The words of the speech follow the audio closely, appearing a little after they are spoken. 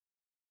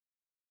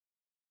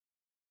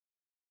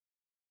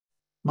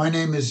My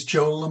name is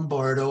Joe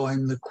Lombardo.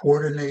 I'm the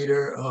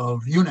coordinator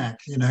of UNAC,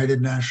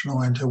 United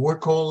National Anti-War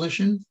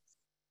Coalition.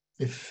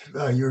 If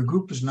your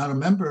group is not a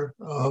member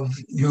of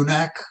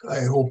UNAC,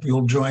 I hope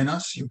you'll join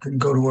us. You can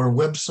go to our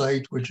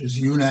website, which is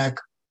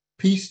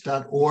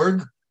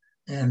unacpeace.org,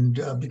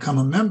 and become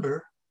a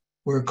member.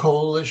 We're a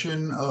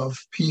coalition of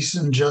peace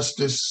and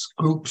justice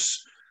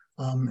groups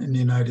in the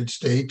United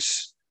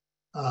States.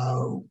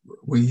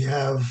 We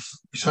have,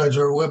 besides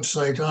our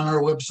website, on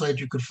our website,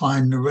 you could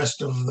find the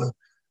rest of the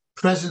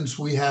presence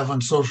we have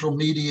on social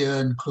media,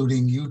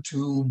 including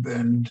YouTube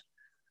and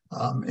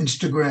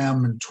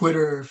Instagram and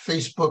Twitter,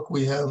 Facebook.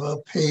 We have a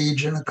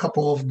page and a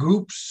couple of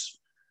groups.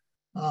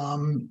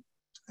 And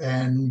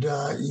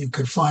you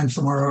could find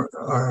from our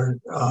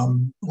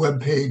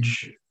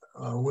webpage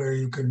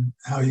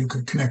how you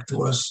could connect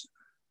to us,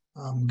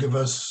 give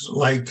us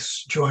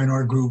likes, join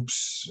our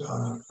groups,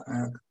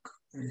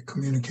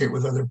 communicate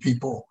with other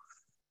people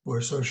who are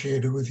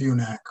associated with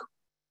UNAC.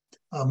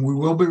 We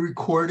will be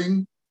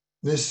recording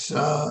this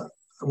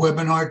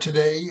webinar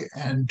today,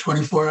 and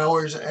 24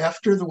 hours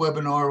after the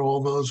webinar,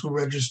 all those who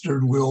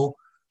registered will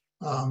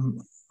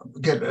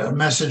get a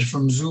message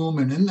from Zoom,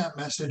 and in that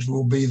message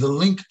will be the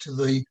link to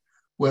the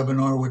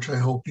webinar, which I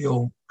hope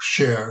you'll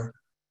share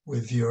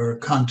with your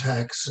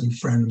contacts and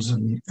friends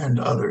and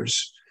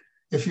others.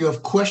 If you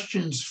have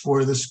questions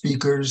for the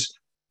speakers,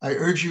 I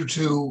urge you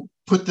to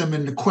put them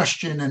in the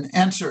question and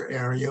answer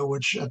area,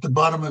 which at the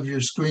bottom of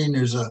your screen,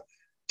 there's a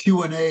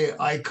Q&A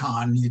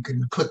icon. You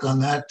can click on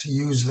that to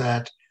use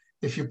that.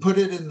 If you put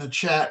it in the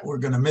chat, we're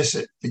going to miss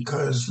it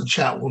because the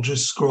chat will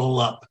just scroll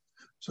up.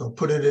 So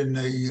put it in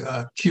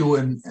the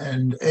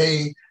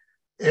Q&A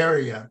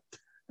area.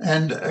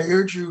 And I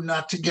urge you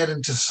not to get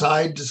into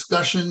side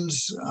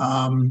discussions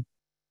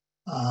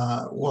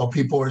while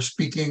people are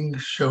speaking.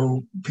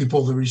 Show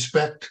people the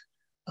respect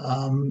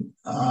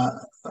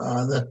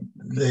that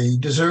they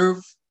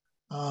deserve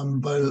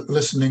by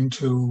listening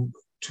to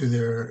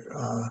their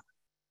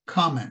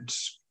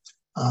comments.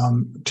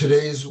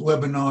 Today's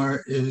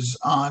webinar is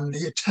on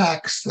the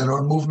attacks that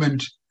our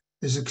movement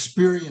is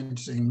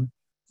experiencing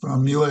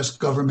from U.S.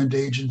 government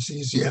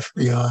agencies, the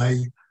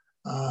FBI,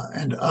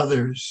 and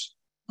others,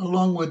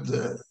 along with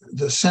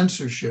the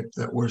censorship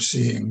that we're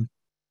seeing.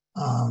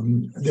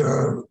 There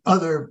are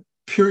other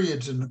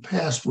periods in the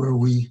past where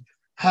we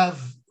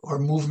have our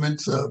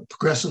movement, the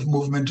progressive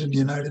movement in the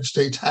United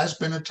States, has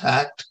been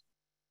attacked,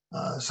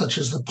 such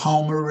as the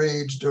Palmer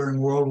raids during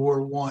World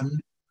War I,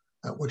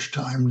 at which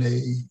time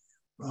they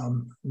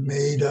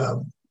made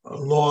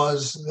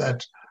laws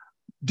that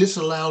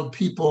disallowed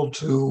people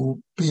to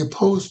be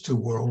opposed to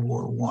World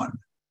War I.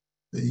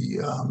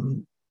 The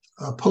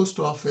post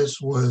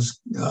office was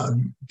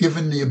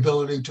given the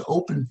ability to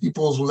open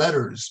people's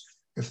letters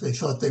if they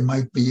thought they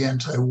might be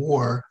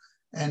anti-war.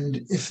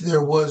 And if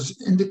there was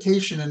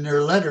indication in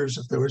their letters,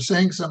 if they were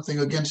saying something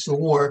against the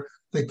war,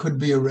 they could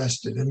be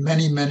arrested. And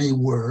many, many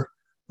were.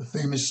 The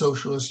famous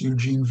socialist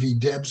Eugene V.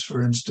 Debs,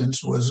 for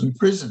instance, was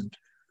imprisoned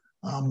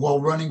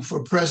while running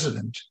for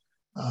president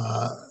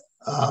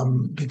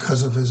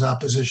because of his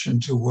opposition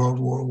to World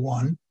War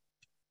I.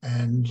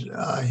 And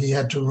he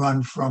had to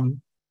run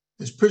from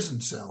his prison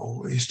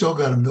cell. He still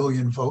got 1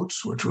 million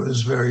votes, which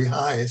was very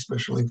high,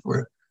 especially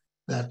for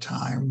that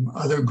time.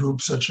 Other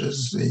groups such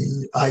as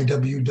the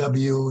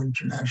IWW,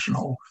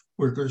 International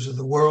Workers of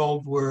the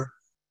World, were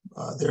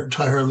their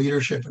entire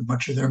leadership and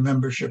much of their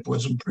membership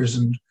was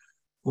imprisoned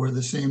for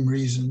the same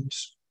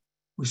reasons.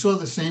 We saw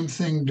the same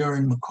thing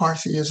during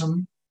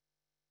McCarthyism.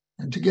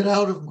 And to get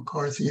out of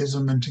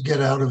McCarthyism and to get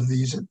out of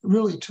these, it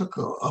really took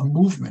a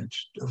movement,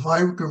 a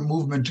vibrant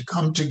movement to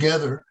come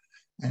together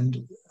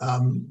and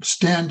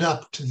stand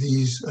up to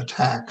these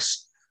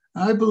attacks.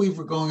 And I believe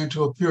we're going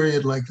into a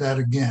period like that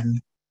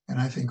again, and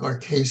I think our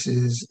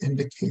cases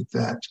indicate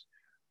that.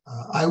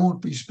 I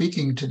won't be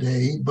speaking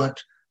today,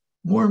 but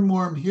more and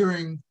more I'm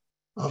hearing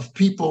of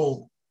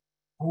people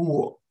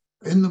who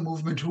in the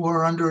movement who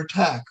are under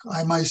attack.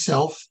 I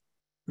myself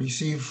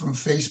received from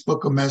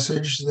Facebook a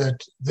message that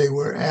they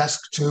were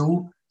asked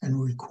to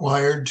and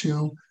required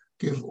to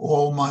give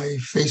all my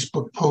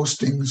Facebook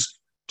postings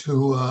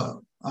to a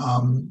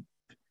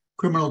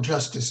criminal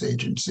justice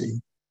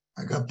agency.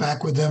 I got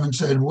back with them and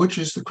said, which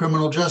is the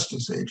criminal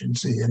justice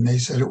agency? And they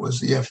said it was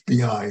the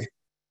FBI.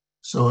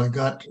 So I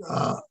got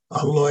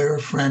a lawyer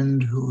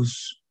friend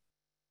who's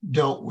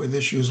dealt with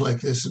issues like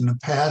this in the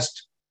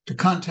past to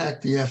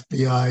contact the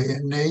FBI,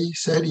 and they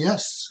said,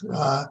 yes,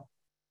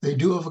 they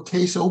do have a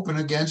case open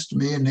against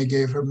me, and they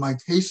gave her my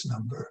case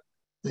number.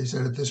 They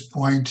said at this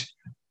point,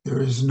 there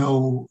is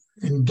no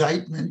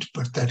indictment,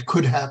 but that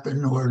could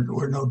happen,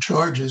 or no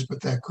charges,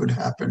 but that could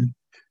happen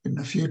in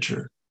the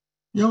future.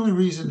 The only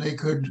reason they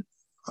could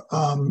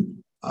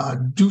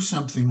do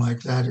something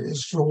like that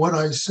is for what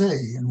I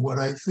say and what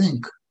I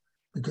think,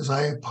 because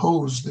I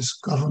oppose this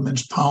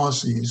government's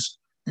policies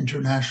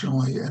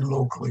internationally and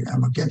locally.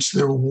 I'm against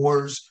their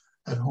wars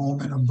at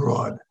home and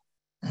abroad.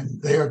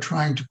 And they are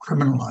trying to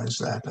criminalize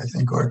that. I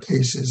think our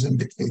cases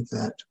indicate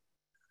that.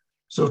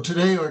 So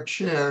today our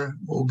chair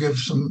will give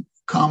some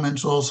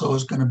comments also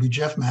is going to be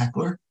Jeff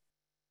Mackler.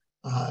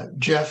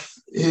 Jeff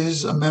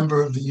is a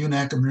member of the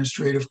UNAC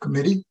Administrative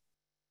Committee.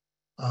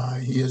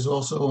 He is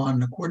also on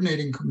the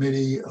coordinating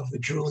committee of the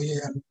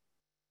Julian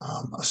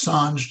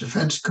Assange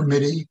Defense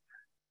Committee,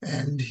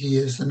 and he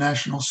is the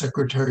National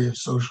Secretary of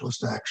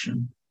Socialist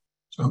Action.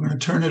 So I'm going to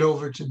turn it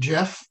over to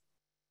Jeff,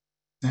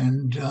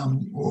 and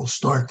we'll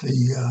start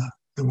the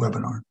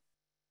webinar.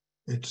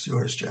 It's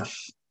yours, Jeff.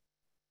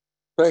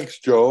 Thanks,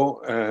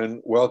 Joe,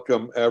 and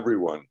welcome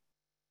everyone.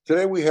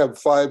 Today we have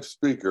 5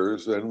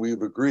 speakers, and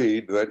we've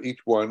agreed that each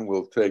one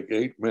will take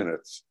 8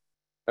 minutes.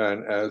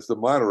 And as the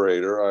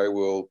moderator, I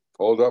will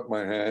hold up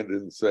my hand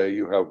and say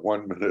you have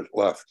 1 minute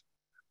left.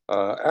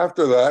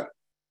 After that,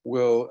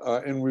 we'll,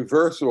 in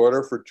reverse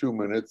order for 2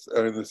 minutes,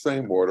 and in the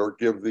same order,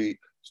 give the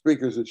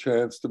speakers a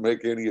chance to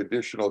make any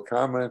additional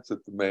comments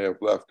that they may have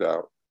left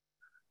out.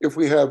 If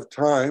we have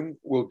time,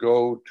 we'll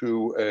go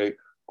to a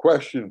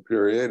question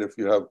period. If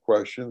you have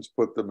questions,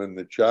 put them in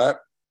the chat,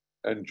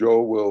 and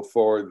Joe will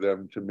forward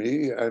them to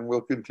me, and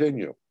we'll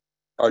continue.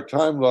 Our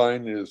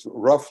timeline is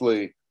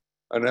roughly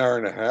an hour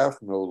and a half,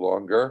 no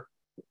longer.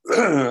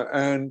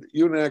 And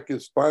UNAC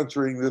is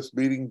sponsoring this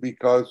meeting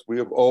because we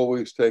have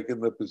always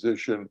taken the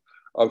position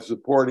of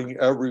supporting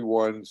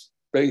everyone's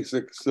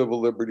basic civil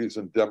liberties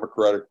and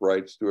democratic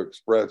rights to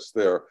express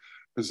their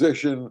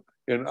position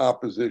in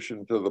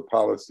opposition to the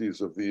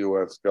policies of the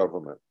US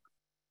government.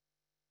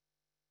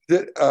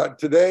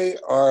 Today,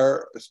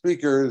 our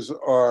speakers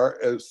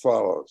are as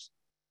follows.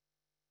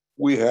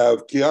 We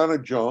have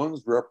Keyanna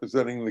Jones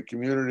representing the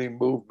Community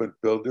Movement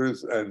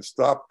Builders and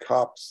Stop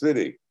Cop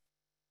City.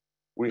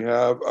 We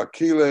have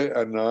Akile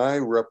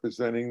Anai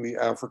representing the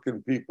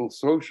African People's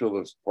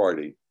Socialist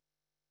Party,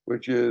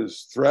 which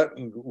is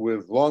threatened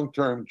with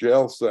long-term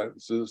jail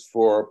sentences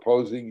for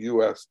opposing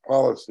US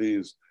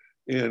policies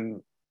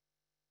in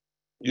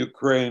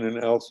Ukraine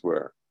and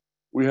elsewhere.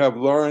 We have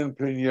Lauren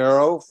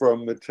Pineiro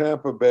from the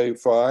Tampa Bay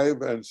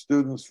 5 and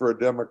Students for a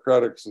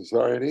Democratic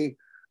Society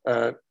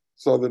at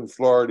Southern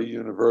Florida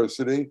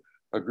University.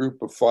 A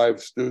group of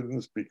 5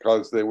 students,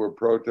 because they were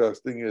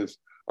protesting,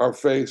 are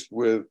faced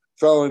with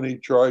felony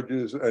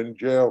charges and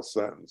jail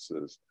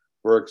sentences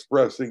for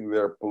expressing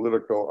their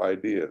political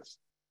ideas.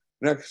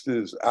 Next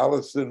is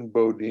Alison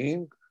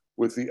Bodine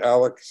with the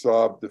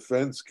Saab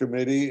Defense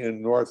Committee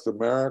in North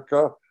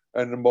America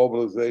and the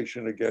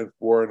Mobilization Against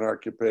War and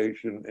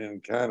Occupation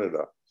in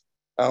Canada.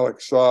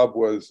 Saab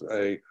was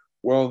a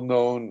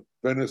well-known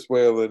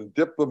Venezuelan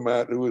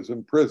diplomat who was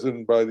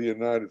imprisoned by the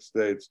United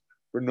States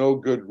for no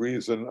good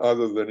reason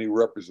other than he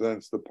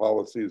represents the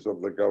policies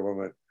of the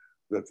government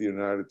that the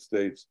United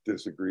States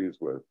disagrees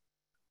with.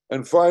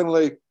 And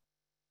finally,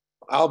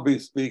 I'll be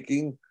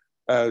speaking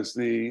as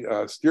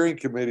the steering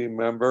committee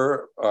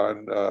member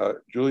on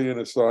Julian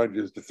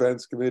Assange's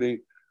defense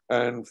committee,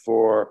 and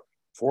for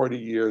 40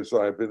 years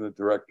I've been the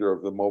director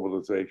of the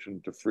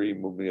Mobilization to Free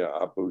Mumia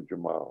Abu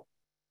Jamal,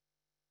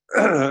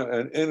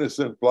 an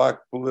innocent Black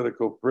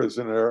political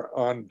prisoner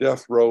on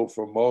death row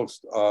for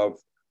most of,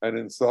 and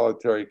in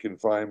solitary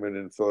confinement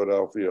in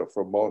Philadelphia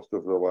for most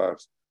of the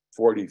last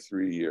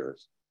 43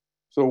 years.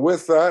 So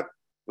with that,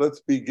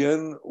 let's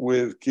begin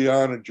with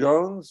Keyanna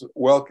Jones.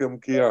 Welcome,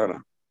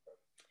 Keyanna.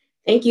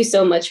 Thank you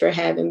so much for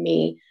having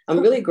me. I'm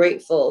really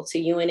grateful to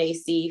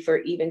UNAC for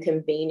even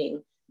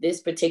convening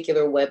this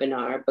particular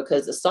webinar,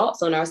 because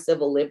assaults on our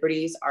civil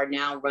liberties are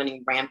now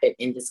running rampant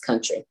in this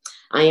country.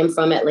 I am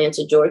from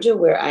Atlanta, Georgia,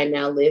 where I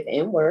now live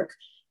and work,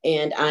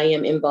 and I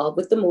am involved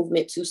with the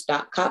movement to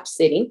Stop Cop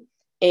City.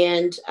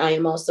 And I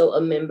am also a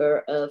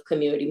member of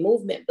Community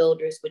Movement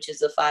Builders, which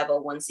is a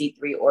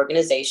 501c3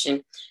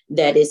 organization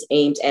that is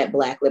aimed at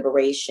Black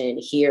liberation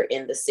here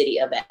in the city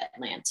of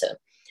Atlanta.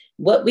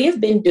 What we have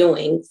been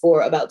doing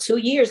for about 2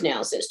 years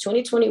now, since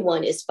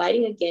 2021, is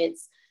fighting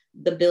against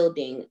the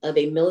building of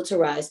a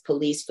militarized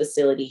police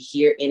facility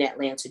here in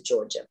Atlanta,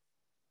 Georgia.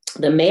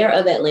 The mayor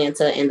of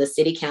Atlanta and the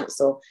city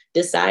council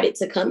decided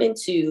to come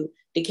into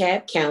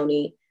DeKalb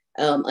County,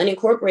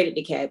 unincorporated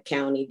DeKalb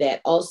County,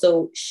 that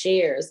also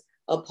shares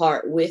a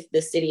part with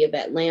the city of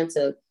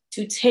Atlanta,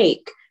 to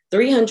take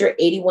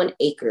 381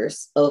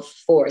 acres of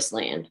forest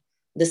land.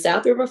 The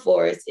South River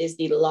Forest is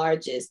the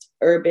largest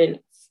urban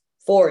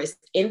forest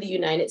in the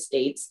United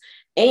States.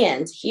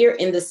 And here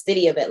in the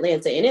city of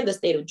Atlanta and in the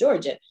state of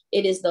Georgia,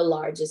 it is the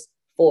largest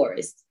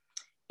forest.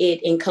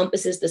 It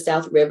encompasses the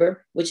South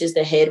River, which is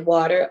the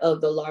headwater of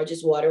the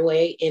largest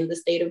waterway in the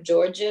state of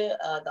Georgia,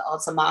 the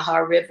Altamaha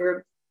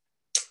River.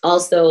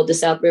 Also, the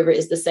South River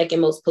is the second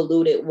most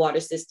polluted water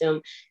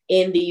system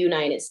in the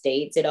United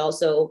States. It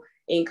also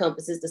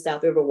encompasses the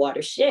South River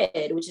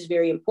watershed, which is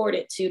very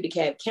important to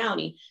DeKalb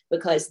County,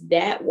 because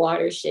that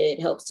watershed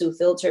helps to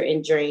filter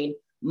and drain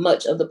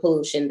much of the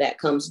pollution that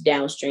comes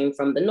downstream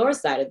from the north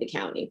side of the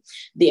county.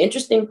 The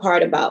interesting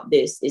part about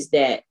this is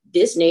that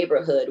this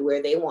neighborhood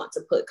where they want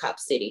to put Cop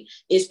City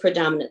is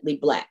predominantly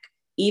Black.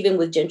 Even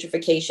with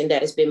gentrification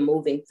that has been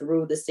moving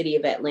through the city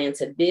of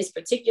Atlanta, this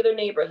particular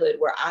neighborhood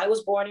where I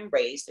was born and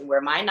raised and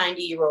where my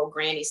 90-year-old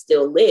granny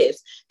still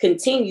lives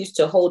continues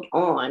to hold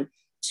on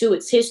to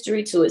its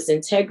history, to its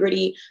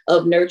integrity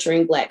of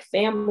nurturing Black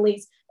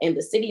families. And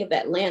the city of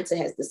Atlanta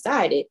has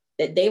decided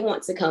that they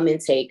want to come and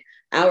take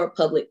our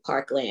public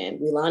parkland.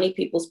 Weelaunee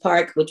People's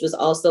Park, which was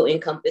also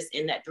encompassed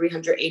in that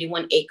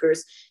 381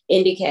 acres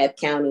in DeKalb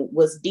County,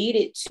 was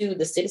deeded to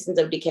the citizens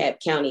of DeKalb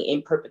County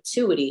in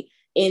perpetuity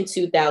in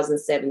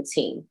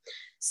 2017.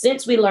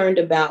 Since we learned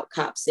about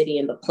Cop City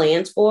and the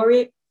plans for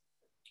it,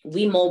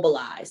 we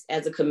mobilized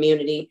as a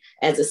community,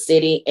 as a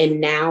city,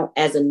 and now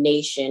as a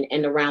nation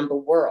and around the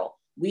world.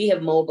 We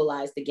have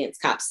mobilized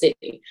against Cop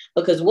City,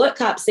 because what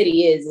Cop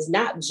City is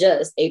not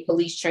just a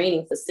police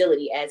training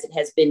facility as it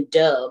has been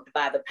dubbed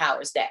by the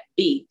powers that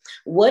be.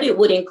 What it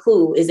would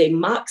include is a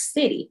mock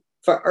city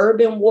for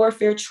urban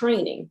warfare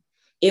training.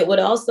 It would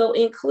also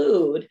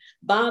include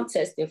bomb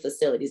testing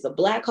facilities, a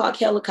Black Hawk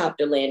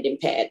helicopter landing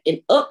pad,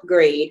 an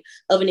upgrade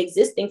of an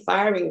existing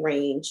firing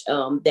range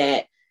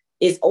that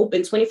is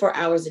open 24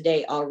 hours a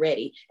day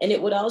already. And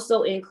it would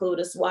also include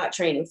a SWAT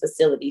training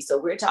facility. So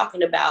we're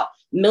talking about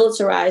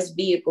militarized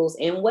vehicles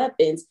and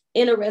weapons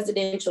in a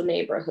residential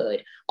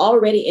neighborhood.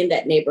 Already in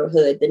that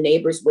neighborhood, the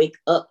neighbors wake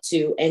up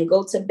to and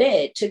go to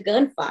bed to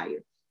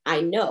gunfire.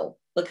 I know,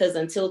 because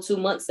until 2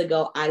 months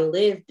ago, I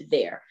lived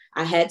there.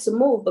 I had to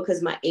move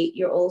because my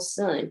 8-year-old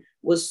son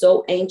was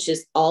so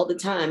anxious all the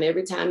time.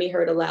 Every time he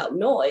heard a loud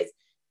noise,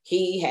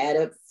 he had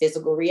a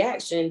physical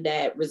reaction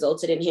that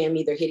resulted in him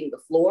either hitting the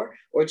floor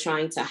or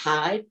trying to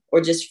hide or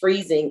just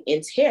freezing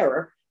in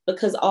terror,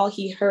 because all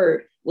he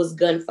heard was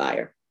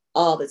gunfire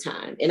all the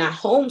time. And I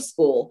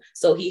homeschool,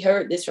 so he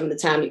heard this from the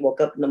time he woke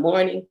up in the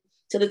morning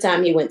to the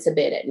time he went to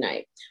bed at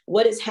night.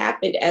 What has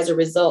happened as a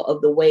result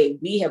of the way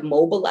we have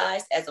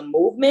mobilized as a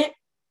movement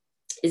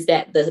is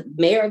that the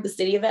mayor of the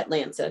city of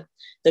Atlanta,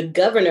 the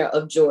governor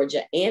of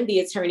Georgia, and the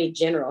attorney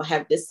general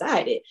have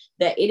decided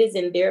that it is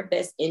in their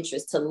best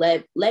interest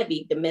to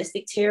levy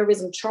domestic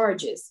terrorism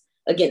charges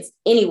against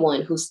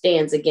anyone who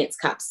stands against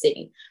Cop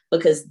City,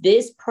 because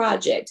this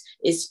project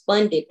is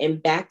funded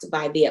and backed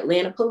by the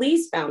Atlanta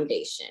Police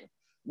Foundation,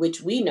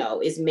 which we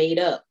know is made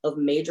up of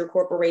major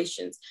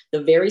corporations,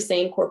 the very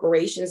same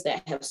corporations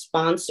that have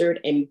sponsored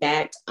and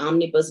backed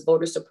omnibus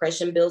voter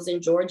suppression bills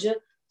in Georgia.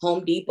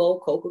 Home Depot,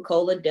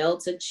 Coca-Cola,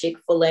 Delta,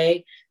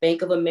 Chick-fil-A,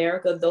 Bank of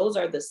America, those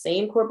are the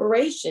same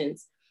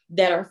corporations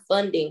that are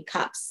funding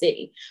Cop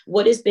City.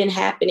 What has been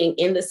happening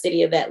in the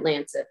city of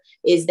Atlanta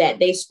is that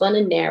they've spun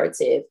a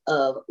narrative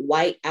of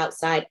white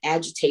outside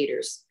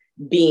agitators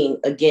being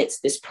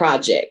against this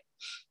project.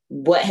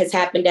 What has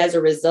happened as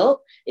a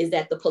result is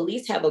that the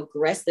police have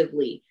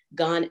aggressively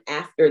gone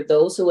after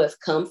those who have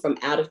come from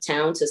out of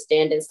town to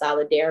stand in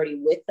solidarity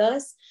with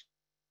us.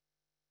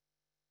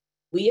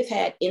 We have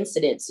had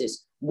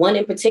incidences, one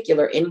in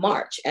particular in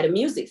March at a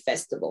music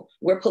festival,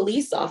 where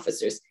police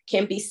officers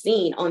can be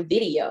seen on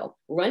video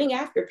running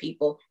after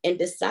people and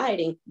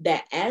deciding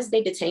that as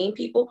they detain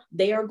people,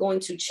 they are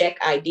going to check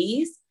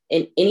IDs.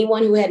 And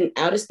anyone who had an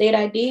out-of-state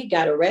ID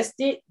got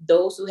arrested.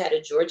 Those who had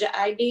a Georgia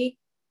ID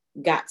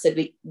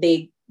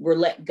they were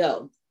let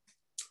go.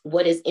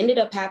 What has ended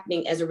up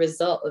happening as a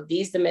result of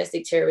these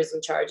domestic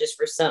terrorism charges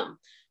for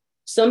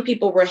some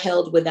people were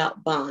held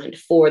without bond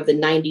for the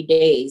 90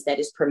 days that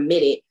is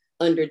permitted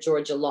under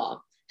Georgia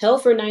law.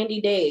 Held for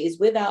 90 days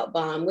without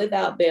bond,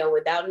 without bail,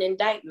 without an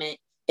indictment,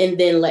 and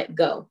then let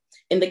go.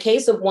 In the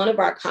case of one of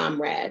our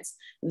comrades,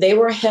 they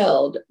were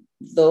held,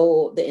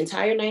 though, the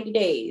entire 90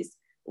 days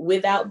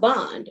without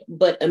bond,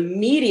 but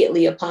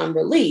immediately upon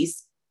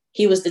release,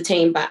 he was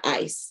detained by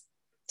ICE.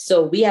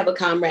 So we have a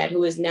comrade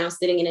who is now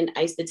sitting in an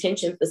ICE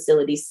detention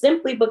facility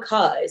simply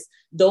because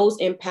those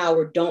in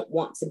power don't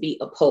want to be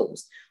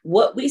opposed.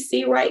 What we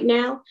see right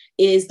now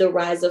is the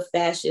rise of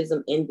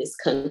fascism in this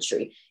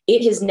country.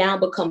 It has now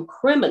become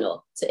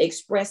criminal to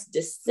express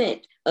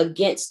dissent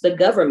against the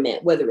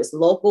government, whether it's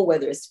local,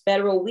 whether it's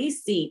federal. We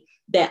see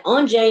that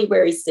on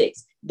January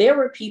 6th, there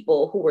were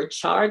people who were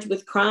charged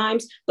with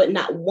crimes, but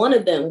not one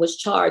of them was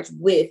charged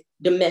with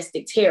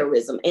domestic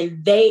terrorism.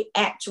 And they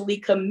actually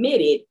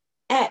committed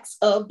acts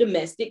of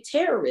domestic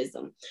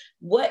terrorism.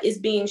 What is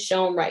being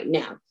shown right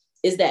now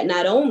is that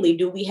not only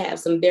do we have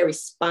some very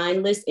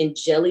spineless and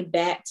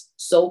jelly-backed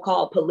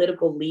so-called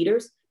political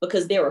leaders,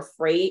 because they're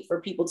afraid for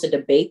people to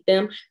debate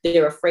them,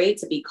 they're afraid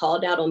to be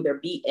called out on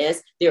their BS,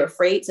 they're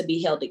afraid to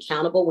be held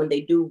accountable when they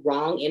do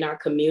wrong in our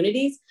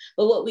communities.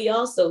 But what we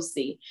also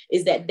see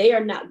is that they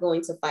are not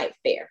going to fight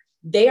fair.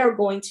 They are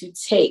going to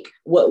take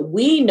what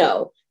we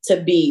know to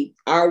be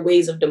our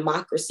ways of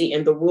democracy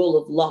and the rule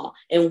of law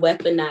and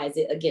weaponize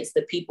it against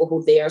the people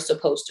who they are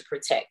supposed to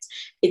protect.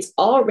 It's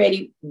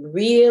already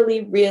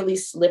really, really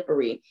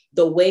slippery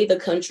the way the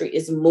country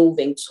is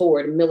moving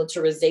toward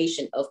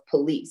militarization of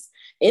police.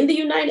 In the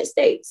United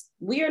States,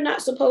 we are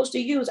not supposed to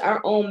use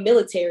our own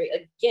military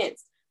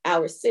against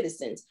our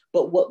citizens.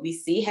 But what we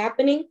see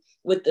happening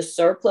with the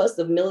surplus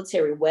of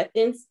military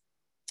weapons,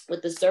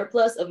 with the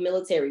surplus of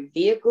military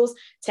vehicles,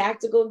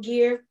 tactical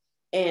gear,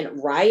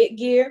 and riot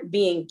gear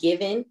being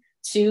given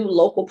to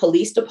local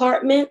police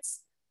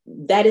departments,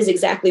 that is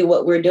exactly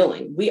what we're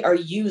doing. We are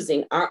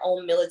using our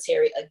own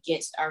military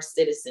against our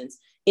citizens.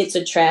 It's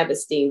a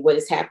travesty what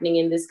is happening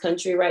in this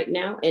country right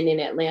now, and in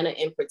Atlanta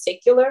in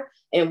particular.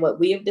 And what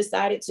we have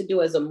decided to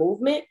do as a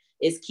movement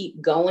is keep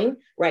going.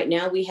 Right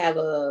now, we have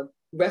a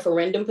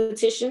referendum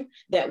petition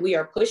that we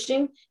are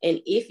pushing. And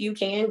if you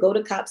can, go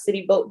to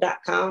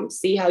copcityvote.com,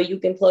 see how you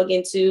can plug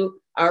into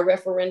our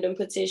referendum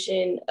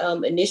petition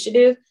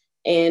initiative.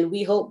 And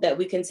we hope that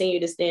we continue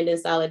to stand in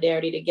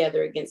solidarity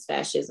together against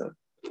fascism.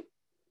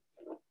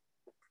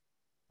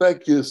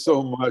 Thank you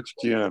so much,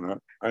 Keyanna.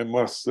 I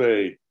must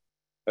say,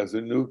 as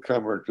a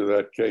newcomer to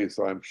that case,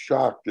 I'm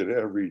shocked at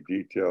every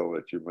detail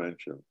that you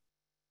mentioned.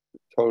 The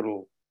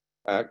total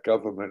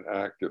government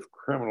act of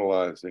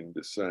criminalizing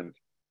dissent,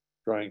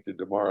 trying to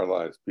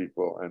demoralize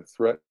people, and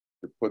threat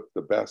to put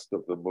the best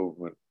of the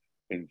movement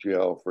in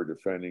jail for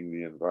defending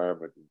the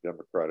environment and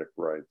democratic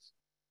rights.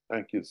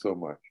 Thank you so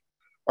much.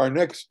 Our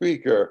next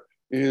speaker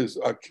is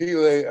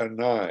Akile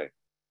Anai.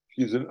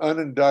 She's an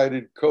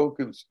unindicted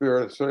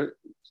co-conspirator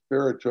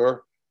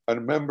and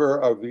a member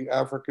of the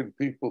African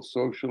People's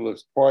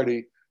Socialist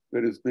Party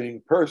that is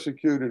being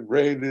persecuted,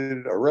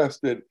 raided,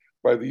 arrested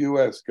by the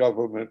US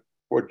government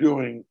for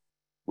doing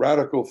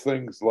radical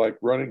things like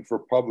running for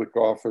public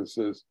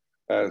offices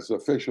as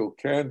official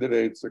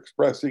candidates,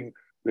 expressing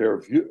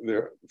their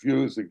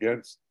views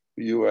against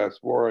the US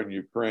war in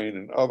Ukraine,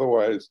 and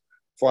otherwise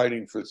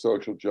fighting for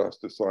social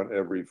justice on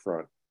every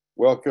front.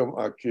 Welcome,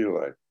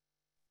 Akile.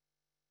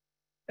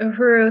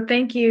 Uhuru,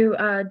 thank you,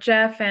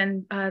 Jeff,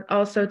 and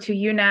also to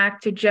UNAC,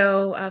 to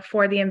Joe,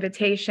 for the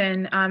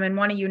invitation, and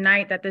want to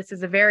unite that this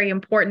is a very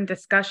important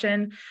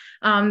discussion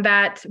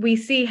that we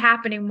see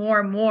happening more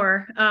and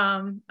more.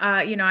 I'm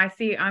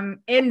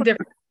in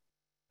different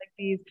like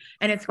these,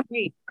 and it's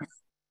great.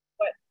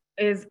 What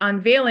is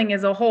unveiling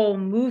is a whole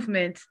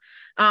movement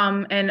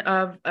and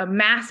of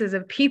masses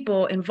of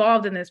people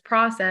involved in this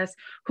process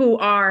who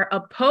are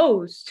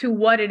opposed to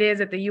what it is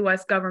that the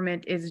US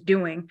government is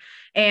doing.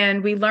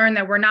 And we learn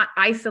that we're not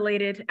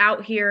isolated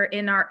out here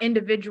in our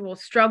individual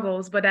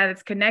struggles, but that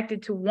it's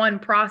connected to one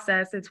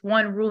process. It's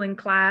one ruling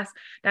class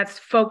that's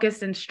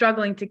focused and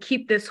struggling to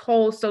keep this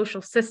whole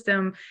social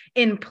system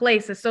in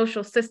place, a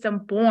social system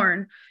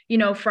born,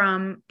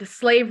 from the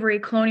slavery,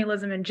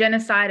 colonialism, and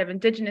genocide of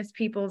indigenous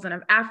peoples and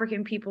of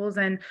African peoples,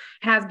 and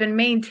has been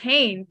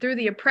maintained through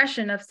the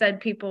oppression of said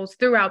peoples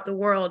throughout the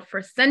world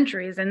for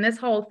centuries. And this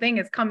whole thing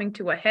is coming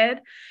to a head.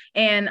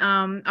 And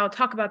I'll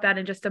talk about that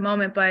in just a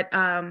moment. But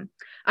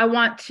I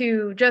want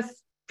to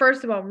just,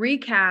 first of all,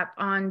 recap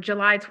on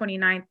July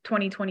 29th,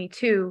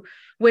 2022,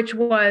 which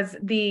was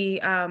the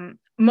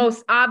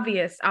most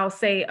obvious, I'll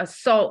say,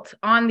 assault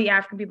on the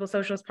African People's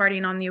Socialist Party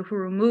and on the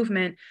Uhuru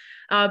movement,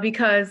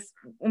 because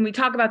when we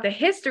talk about the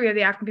history of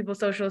the African People's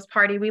Socialist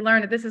Party, we learn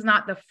that this is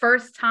not the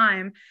first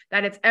time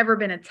that it's ever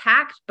been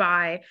attacked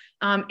by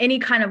any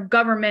kind of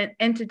government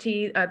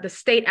entity, the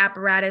state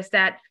apparatus,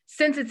 that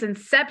since its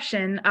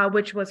inception,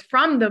 which was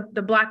from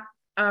the Black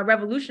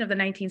revolution of the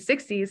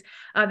 1960s,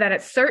 that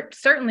it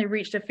certainly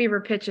reached a fever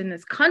pitch in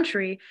this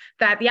country,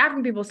 that the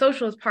African People's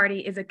Socialist Party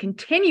is a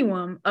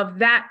continuum of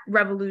that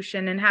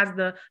revolution and has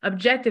the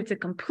objective to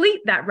complete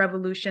that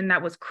revolution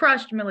that was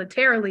crushed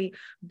militarily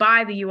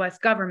by the US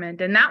government.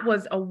 And that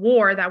was a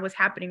war that was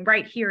happening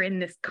right here in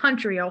this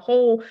country, a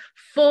whole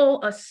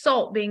full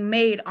assault being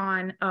made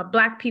on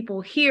Black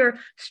people here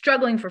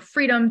struggling for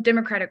freedom,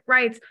 democratic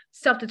rights,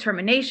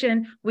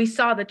 self-determination. We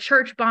saw the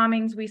church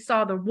bombings, we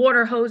saw the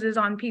water hoses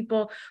on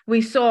people.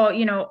 We saw,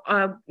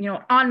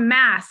 en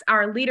masse,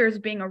 our leaders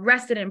being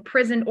arrested,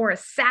 imprisoned, or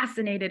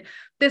assassinated.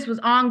 This was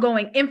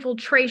ongoing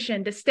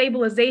infiltration,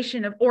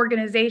 destabilization of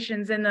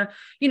organizations, and the,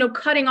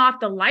 cutting off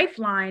the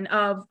lifeline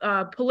of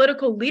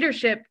political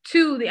leadership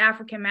to the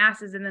African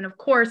masses. And then, of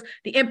course,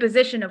 the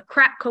imposition of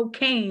crack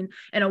cocaine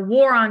and a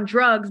war on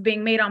drugs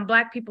being made on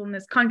Black people in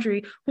this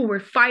country who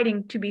were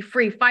fighting to be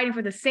free, fighting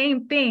for the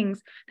same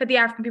things that the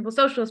African People's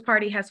Socialist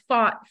Party has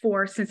fought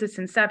for since its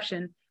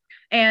inception.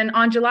 And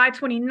on July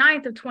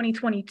 29th of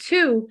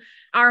 2022,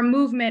 our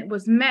movement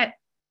was met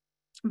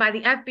by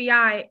the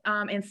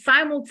FBI in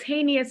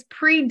simultaneous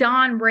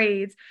pre-dawn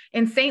raids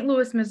in St.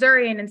 Louis,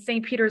 Missouri, and in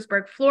St.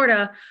 Petersburg,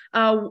 Florida,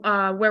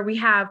 where we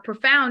have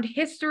profound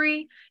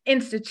history,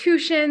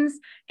 institutions,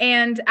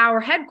 and our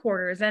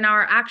headquarters and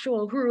our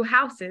actual Uhuru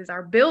houses,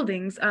 our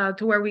buildings,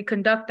 to where we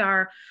conduct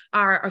our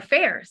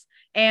affairs.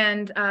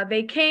 And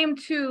they came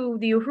to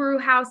the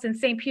Uhuru House in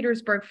St.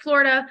 Petersburg,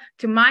 Florida,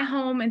 to my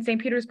home in St.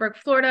 Petersburg,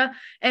 Florida,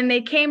 and they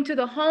came to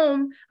the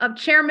home of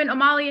Chairman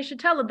Omali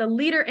Yeshitela, the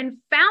leader and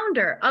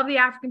founder of the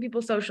African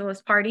People's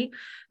Socialist Party,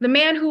 the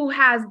man who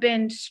has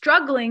been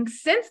struggling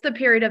since the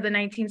period of the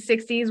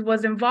 1960s,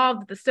 was involved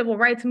with the civil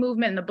rights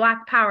movement and the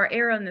Black Power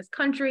era in this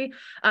country,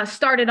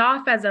 started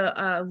off as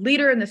a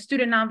leader in the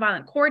Student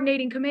Nonviolent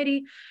Coordinating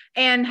Committee,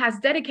 and has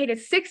dedicated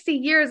 60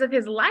 years of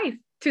his life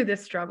to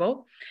this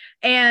struggle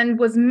and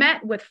was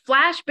met with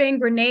flashbang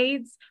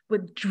grenades,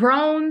 with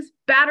drones,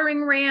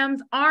 battering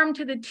rams, armed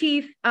to the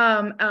teeth,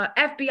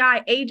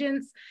 FBI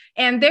agents.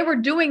 And they were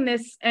doing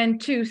this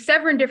into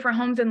several different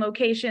homes and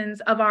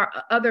locations of our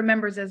other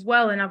members as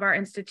well and of our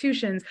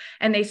institutions.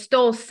 And they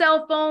stole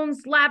cell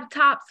phones,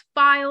 laptops,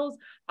 files,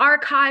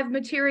 archive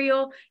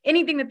material,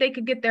 anything that they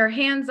could get their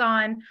hands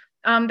on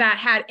that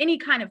had any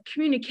kind of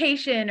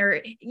communication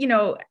or,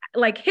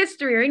 like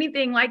history or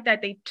anything like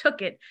that. They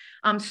took it,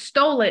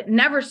 stole it,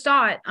 never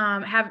saw it,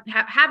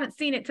 haven't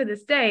seen it to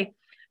this day.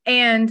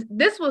 And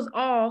this was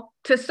all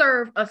to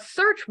serve a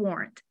search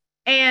warrant.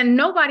 And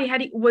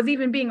nobody was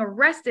even being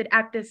arrested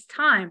at this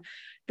time.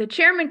 The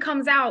chairman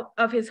comes out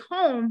of his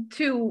home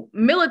to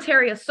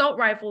military assault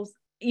rifles,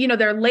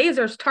 their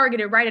lasers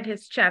targeted right at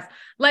his chest,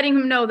 letting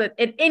him know that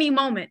at any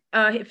moment,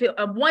 if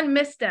one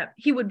misstep,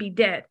 he would be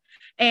dead.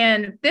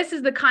 And this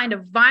is the kind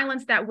of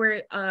violence that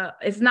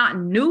is not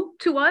new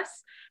to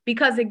us,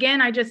 because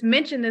again, I just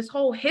mentioned this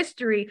whole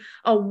history,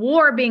 a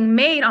war being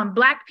made on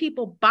Black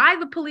people by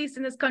the police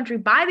in this country,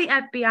 by the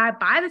FBI,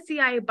 by the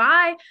CIA,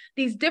 by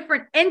these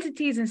different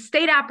entities and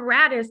state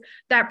apparatus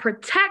that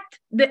protect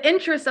the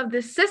interests of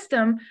this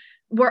system.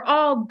 We're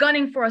all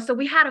gunning for us. So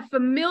we had a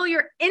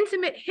familiar,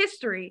 intimate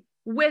history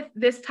with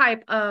this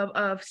type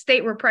of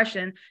state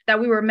repression that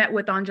we were met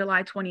with on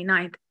July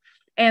 29th.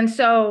 And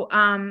so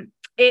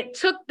it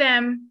took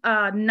them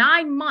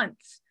 9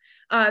 months.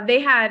 They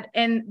had,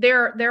 and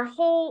their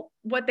whole,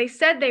 what they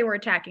said they were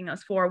attacking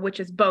us for, which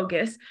is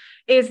bogus,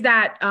 is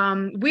that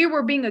we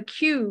were being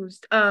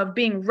accused of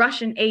being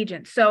Russian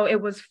agents. So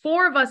it was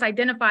 4 of us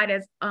identified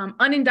as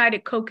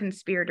unindicted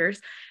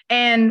co-conspirators.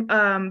 And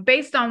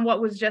based on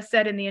what was just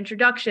said in the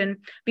introduction,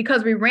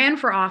 because we ran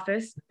for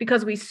office,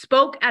 because we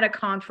spoke at a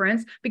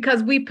conference,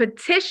 because we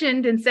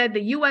petitioned and said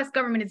the US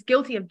government is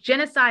guilty of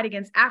genocide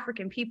against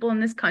African people in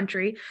this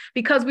country,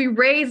 because we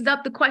raised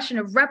up the question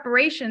of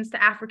reparations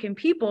to African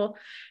people.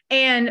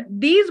 And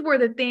these were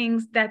the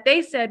things that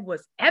they said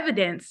was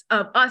evidence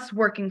of us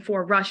working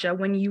for Russia.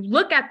 When you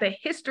look at the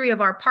history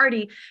of our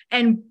party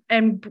and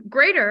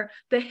greater,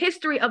 the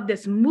history of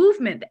this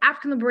movement, the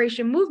African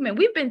Liberation Movement,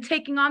 we've been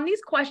taking on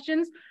these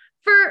questions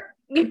for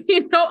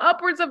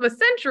upwards of a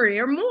century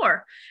or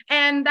more.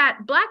 And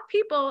that Black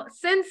people,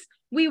 since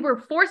we were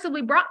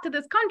forcibly brought to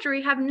this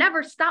country, have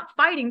never stopped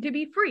fighting to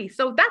be free.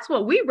 So that's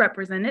what we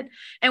represented.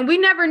 And we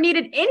never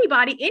needed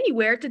anybody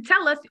anywhere to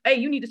tell us, hey,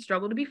 you need to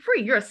struggle to be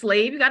free. You're a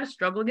slave. You got to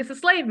struggle against a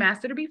slave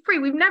master to be free.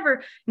 We've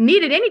never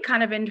needed any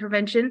kind of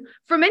intervention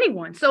from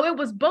anyone. So it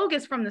was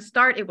bogus from the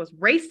start. It was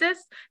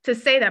racist to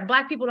say that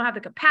Black people don't have the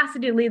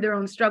capacity to lead their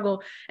own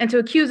struggle and to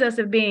accuse us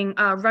of being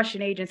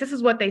Russian agents. This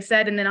is what they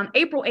said. And then on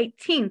April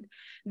 18th,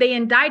 they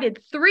indicted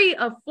 3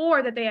 of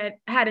 4 that they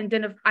had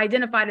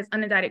identified as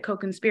unindicted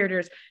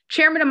co-conspirators.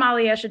 Chairman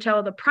Amalia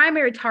Shatella, the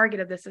primary target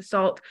of this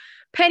assault,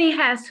 Penny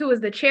Hess, who is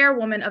the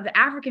chairwoman of the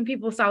African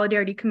People's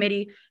Solidarity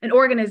Committee, an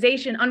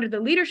organization under the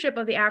leadership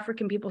of the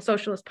African People's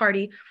Socialist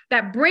Party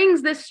that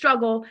brings this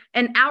struggle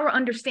and our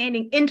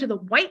understanding into the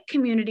white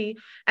community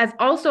as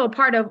also a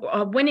part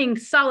of winning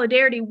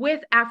solidarity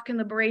with African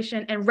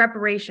liberation and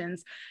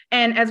reparations.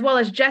 And as well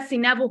as Jesse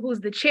Neville, who's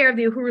the chair of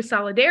the Uhuru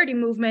Solidarity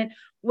Movement,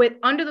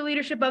 under the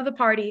leadership of the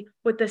party,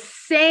 with the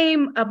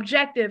same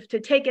objective to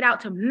take it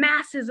out to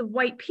masses of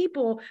white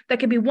people that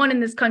can be won in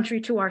this country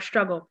to our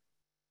struggle.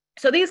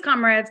 So these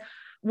comrades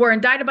were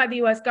indicted by the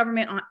US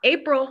government on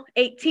April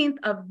 18th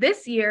of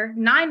this year,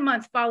 9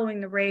 months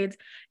following the raids.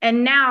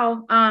 And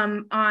now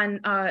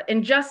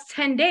in just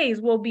 10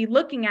 days, we'll be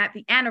looking at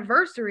the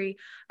anniversary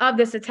of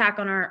this attack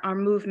on our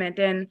movement.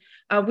 And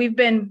we've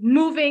been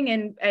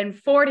moving and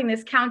forwarding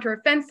this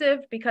counteroffensive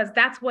because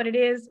that's what it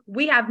is.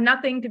 We have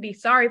nothing to be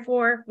sorry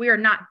for. We are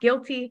not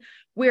guilty.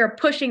 We are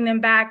pushing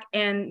them back.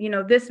 And,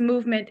 this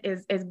movement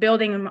is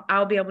building, and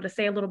I'll be able to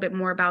say a little bit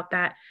more about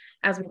that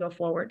as we go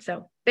forward.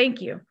 So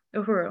thank you,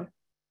 Uhuru.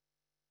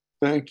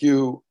 Thank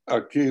you,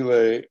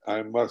 Akile,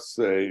 I must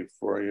say,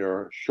 for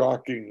your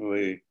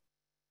shockingly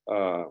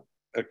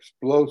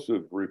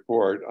explosive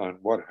report on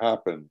what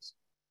happens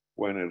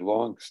when a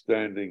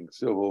long-standing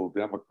civil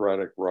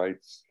democratic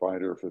rights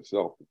fighter for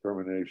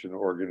self-determination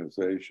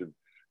organization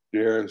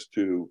dares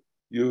to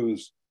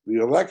use the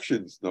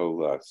elections, no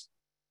less,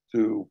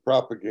 to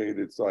propagate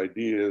its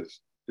ideas,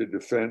 to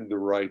defend the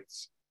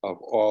rights of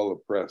all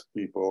oppressed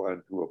people,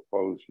 and to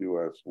oppose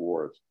US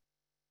wars.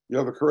 You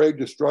have a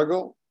courageous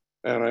struggle.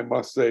 And I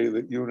must say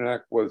that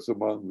UNAC was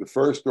among the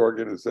first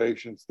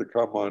organizations to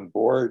come on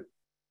board.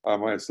 I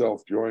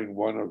myself joined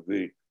one of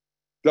the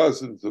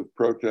dozens of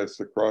protests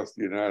across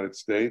the United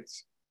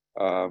States,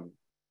 damning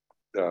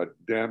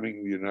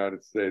the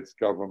United States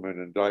government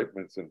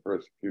indictments and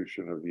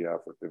persecution of the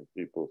African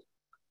People's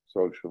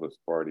Socialist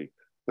Party.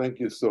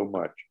 Thank you so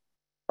much.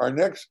 Our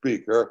next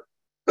speaker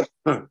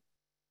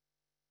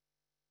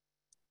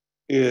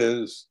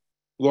is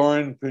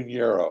Lauren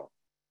Pineiro.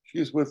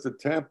 She's with the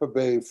Tampa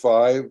Bay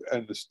 5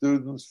 and the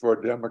Students for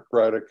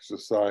Democratic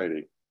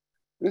Society.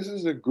 This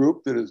is a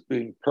group that is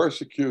being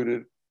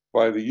persecuted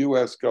by the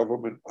US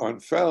government on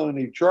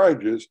felony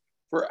charges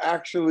for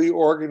actually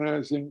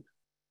organizing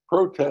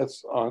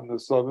protests on the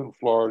Southern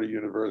Florida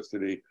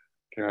University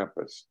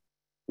campus.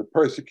 The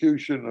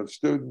persecution of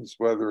students,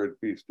 whether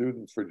it be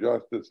students for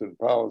justice in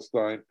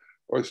Palestine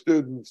or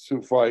students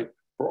who fight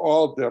for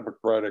all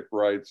democratic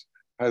rights,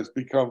 has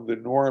become the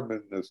norm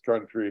in this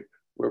country.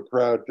 We're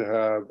proud to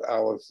have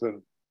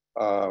Alison,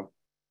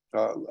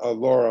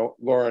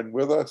 Lauren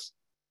with us.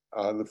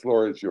 The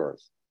floor is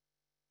yours.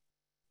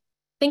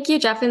 Thank you,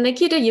 Jeff, and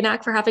thank you to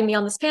UNAC for having me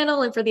on this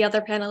panel and for the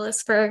other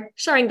panelists for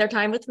sharing their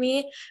time with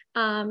me.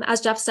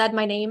 As Jeff said,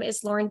 my name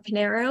is Lauren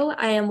Pineiro.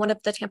 I am one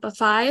of the Tampa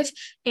Five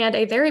and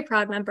a very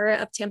proud member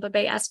of Tampa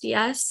Bay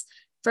SDS.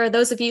 For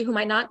those of you who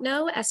might not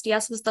know,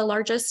 SDS was the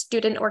largest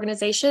student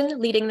organization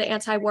leading the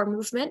anti-war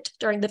movement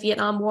during the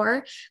Vietnam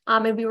War,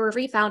 and we were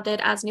refounded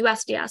as New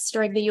SDS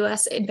during the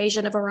US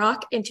invasion of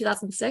Iraq in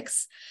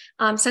 2006.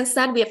 Since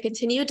then, we have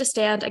continued to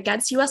stand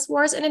against US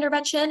wars and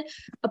intervention,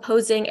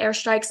 opposing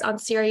airstrikes on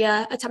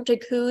Syria,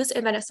 attempted coups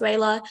in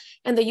Venezuela,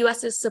 and the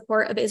US's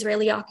support of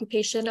Israeli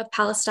occupation of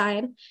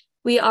Palestine.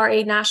 We are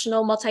a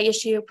national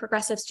multi-issue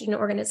progressive student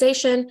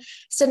organization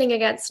standing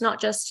against not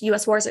just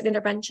US wars and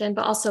intervention,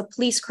 but also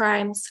police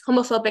crimes,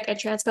 homophobic and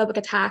transphobic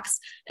attacks,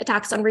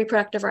 attacks on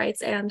reproductive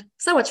rights, and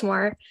so much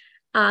more.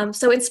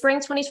 So in spring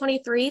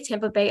 2023,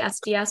 Tampa Bay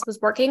SDS was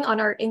working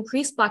on our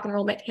increased Black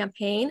enrollment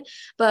campaign,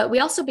 but we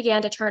also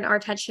began to turn our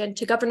attention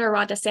to Governor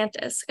Ron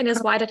DeSantis and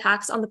his wide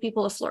attacks on the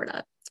people of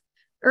Florida.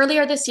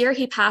 Earlier this year,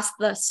 he passed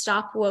the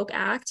Stop Woke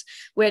Act,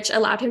 which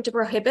allowed him to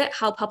prohibit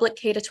how public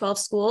K-12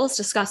 schools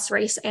discuss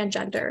race and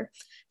gender.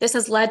 This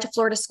has led to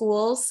Florida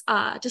schools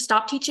to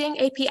stop teaching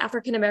AP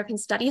African American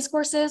Studies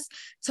courses,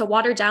 to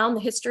water down the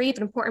history of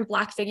important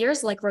Black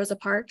figures like Rosa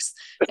Parks,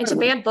 and to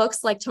ban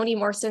books like Toni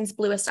Morrison's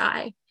Bluest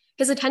Eye.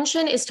 His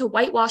intention is to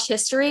whitewash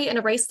history and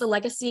erase the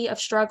legacy of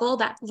struggle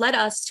that led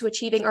us to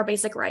achieving our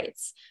basic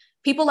rights.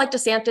 People like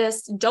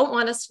DeSantis don't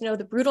want us to know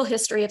the brutal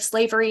history of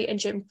slavery and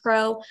Jim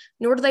Crow,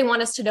 nor do they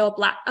want us to know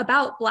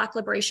about Black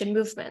liberation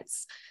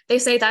movements. They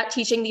say that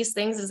teaching these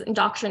things is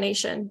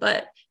indoctrination,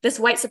 but this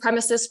white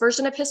supremacist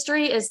version of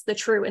history is the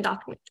true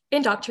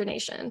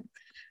indoctrination.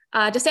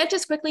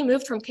 DeSantis quickly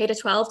moved from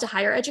K-12 to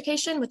higher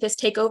education with his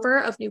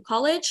takeover of New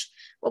College.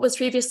 What was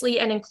previously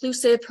an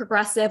inclusive,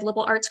 progressive,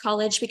 liberal arts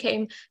college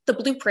became the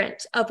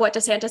blueprint of what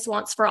DeSantis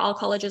wants for all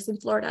colleges in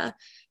Florida.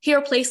 He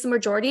replaced the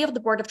majority of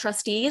the Board of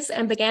Trustees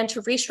and began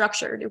to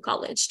restructure New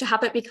College to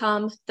have it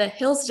become the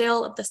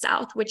Hillsdale of the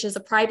South, which is a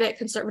private,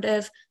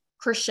 conservative,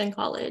 Christian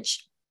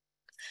college.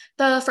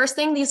 The first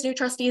thing these new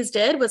trustees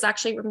did was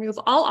actually remove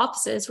all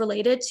offices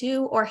related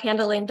to or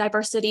handling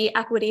diversity,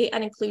 equity,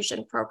 and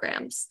inclusion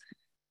programs.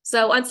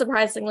 So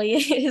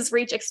unsurprisingly, his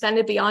reach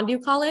extended beyond New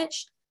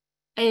College.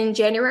 In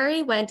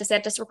January, when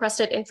DeSantis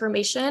requested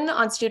information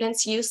on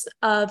students' use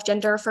of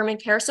gender-affirming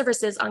care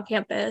services on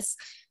campus,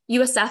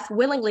 USF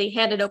willingly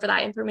handed over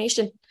that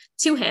information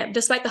to him,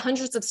 despite the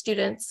hundreds of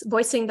students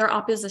voicing their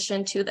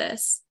opposition to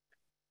this.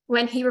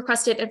 When he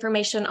requested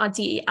information on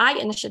DEI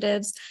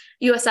initiatives,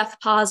 USF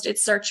paused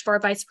its search for a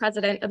vice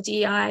president of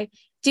DEI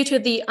due to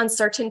the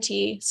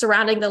uncertainty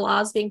surrounding the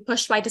laws being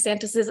pushed by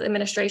DeSantis's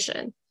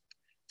administration.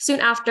 Soon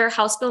after,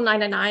 House Bill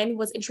 999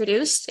 was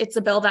introduced. It's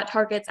a bill that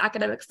targets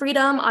academic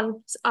freedom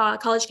on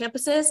college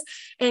campuses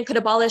and could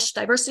abolish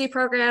diversity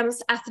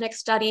programs, ethnic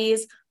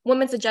studies,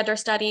 women's and gender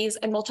studies,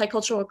 and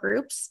multicultural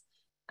groups.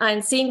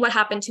 And seeing what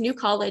happened to New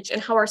College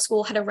and how our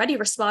school had already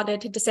responded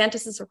to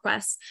DeSantis's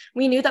requests,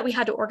 we knew that we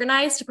had to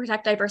organize to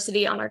protect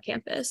diversity on our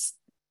campus.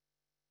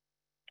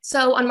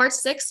 So on March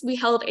 6th, we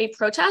held a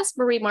protest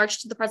where we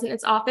marched to the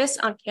president's office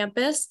on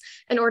campus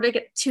in order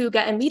to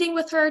get a meeting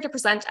with her to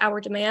present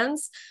our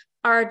demands.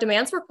 Our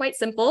demands were quite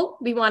simple.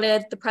 We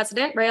wanted the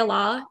president, Ray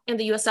Allah, and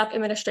the USF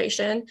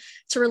administration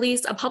to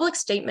release a public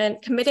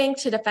statement committing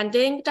to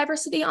defending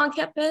diversity on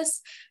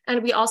campus,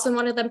 and we also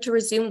wanted them to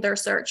resume their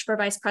search for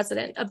vice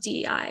president of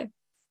DEI.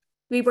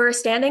 We were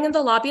standing in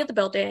the lobby of the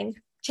building,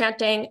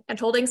 chanting and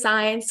holding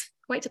signs,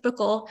 quite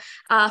typical,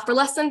 for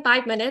less than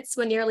 5 minutes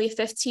when nearly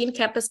 15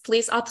 campus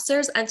police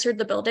officers entered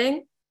the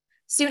building.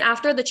 Soon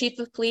after, the chief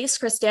of police,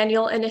 Chris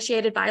Daniel,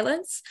 initiated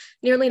violence,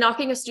 nearly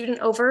knocking a student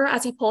over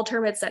as he pulled her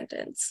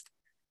mid-sentence.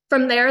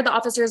 From there, the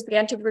officers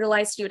began to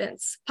brutalize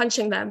students,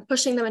 punching them,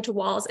 pushing them into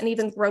walls, and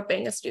even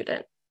groping a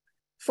student.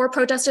 4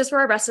 protesters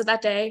were arrested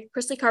that day: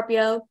 Christy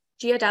Carpio,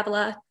 Gia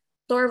Davila,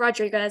 Laura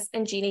Rodriguez,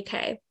 and Jeannie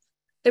Kay.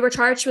 They were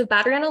charged with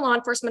battery on a law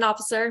enforcement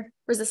officer,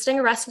 resisting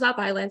arrest without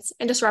violence,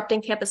 and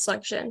disrupting campus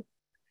function.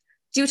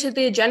 Due to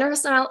the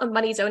generous amount of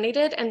money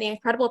donated and the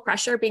incredible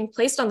pressure being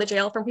placed on the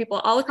jail from people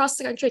all across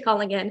the country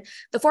calling in,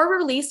 the 4 were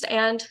released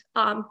and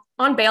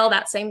on bail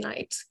that same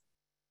night.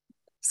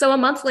 So a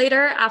month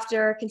later,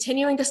 after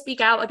continuing to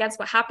speak out against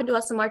what happened to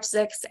us on March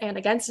 6th and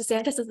against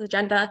DeSantis'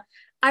 agenda,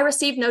 I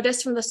received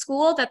notice from the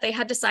school that they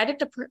had decided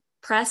to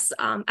press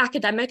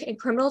academic and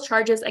criminal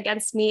charges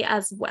against me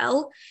as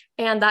well.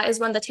 And that is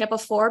when the Tampa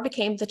 4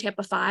 became the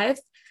Tampa 5.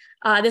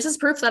 This is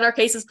proof that our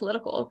case is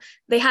political.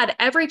 They had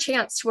every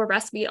chance to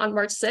arrest me on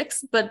March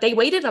 6th, but they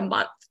waited a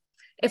month.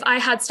 If I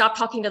had stopped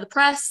talking to the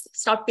press,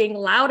 stopped being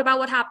loud about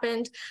what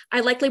happened,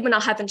 I likely would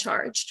not have been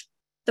charged.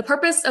 The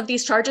purpose of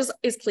these charges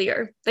is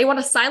clear. They want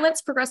to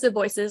silence progressive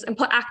voices and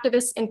put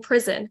activists in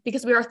prison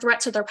because we are a threat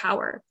to their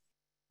power.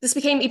 This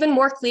became even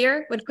more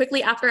clear when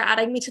quickly after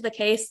adding me to the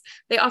case,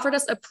 they offered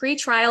us a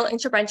pre-trial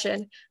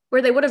intervention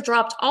where they would have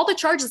dropped all the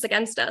charges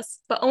against us,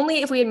 but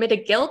only if we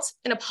admitted guilt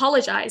and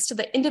apologized to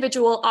the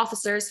individual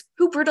officers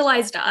who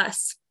brutalized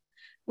us.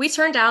 We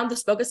turned down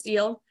this bogus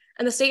deal,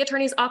 and the state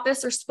attorney's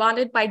office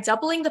responded by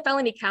doubling the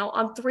felony count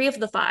on 3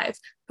 of the 5,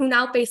 who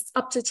now face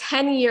up to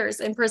 10 years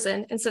in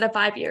prison instead of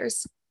 5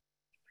 years.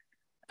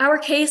 Our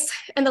case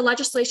and the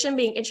legislation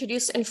being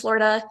introduced in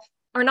Florida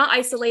are not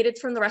isolated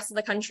from the rest of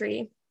the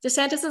country.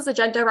 DeSantis's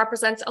agenda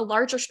represents a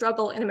larger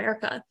struggle in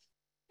America.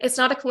 It's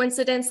not a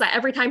coincidence that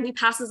every time he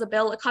passes a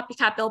bill, a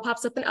copycat bill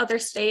pops up in other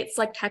states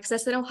like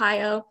Texas and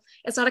Ohio.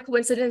 It's not a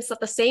coincidence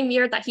that the same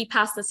year that he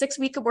passed the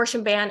 6-week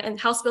abortion ban in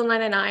House Bill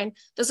 999,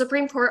 the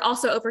Supreme Court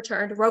also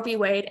overturned Roe v.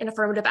 Wade in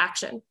affirmative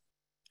action.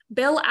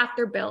 Bill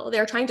after bill, they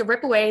are trying to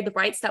rip away the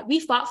rights that we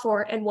fought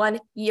for and won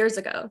years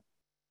ago.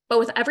 But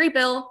with every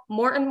bill,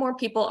 more and more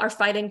people are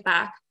fighting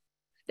back.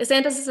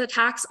 DeSantis'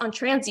 attacks on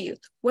trans youth,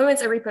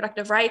 women's and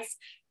reproductive rights,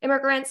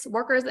 immigrants,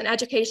 workers, and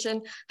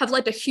education have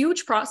led to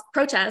huge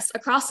protests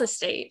across the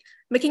state,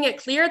 making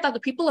it clear that the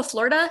people of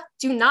Florida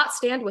do not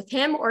stand with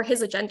him or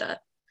his agenda.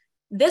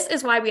 This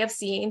is why we have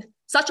seen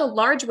such a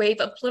large wave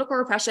of political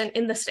repression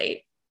in the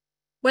state.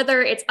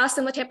 Whether it's us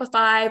in the Tampa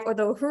 5 or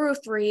the Uhuru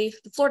 3,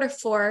 the Florida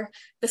 4,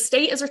 the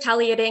state is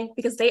retaliating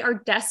because they are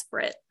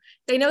desperate.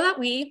 They know that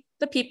we,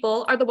 the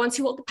people, are the ones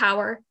who hold the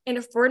power, and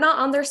if we're not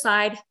on their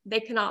side, they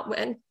cannot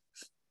win.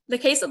 The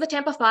case of the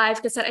Tampa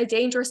 5 could set a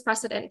dangerous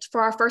precedent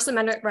for our First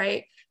Amendment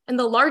right and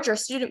the larger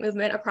student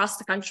movement across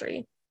the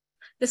country.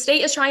 The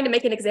state is trying to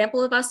make an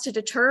example of us to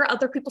deter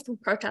other people from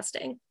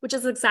protesting, which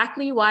is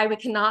exactly why we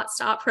cannot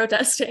stop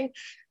protesting.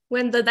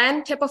 When the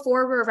then Tampa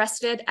 4 were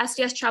arrested,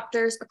 SDS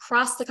chapters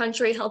across the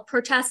country held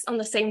protests on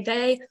the same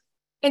day.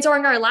 And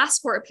during our last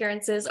court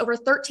appearances, over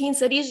 13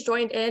 cities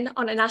joined in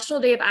on a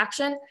national day of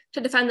action to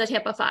defend the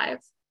Tampa 5.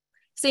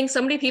 Seeing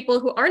so many people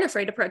who aren't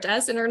afraid to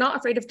protest and are not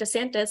afraid of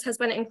DeSantis has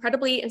been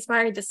incredibly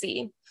inspiring to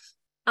see.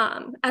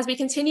 As we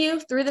continue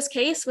through this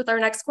case with our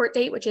next court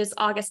date, which is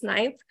August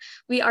 9th,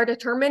 we are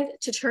determined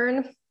to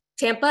turn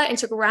Tampa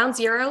into ground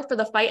zero for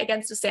the fight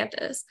against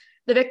DeSantis.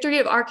 The victory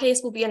of our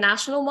case will be a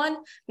national one,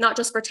 not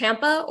just for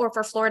Tampa or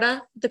for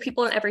Florida, the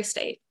people in every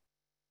state.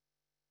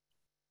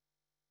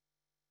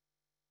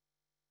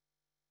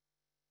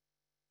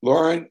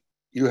 Lauren,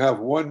 you have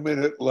 1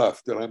 minute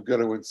left, and I'm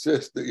going to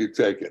insist that you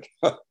take it.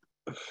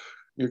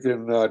 You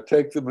can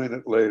take the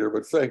minute later,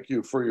 but thank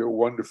you for your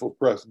wonderful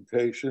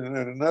presentation. And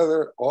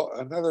another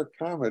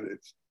comment,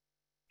 it's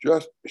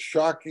just a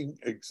shocking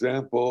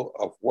example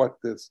of what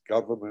this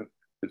government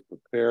is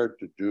prepared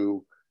to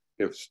do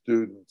if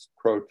students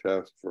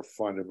protest for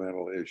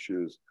fundamental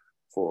issues,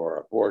 for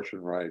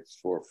abortion rights,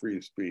 for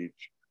free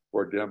speech,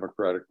 for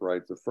democratic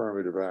rights,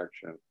 affirmative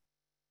action,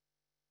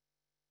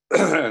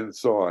 and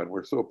so on.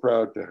 We're so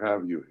proud to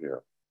have you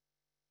here.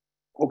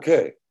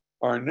 Okay.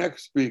 Our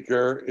next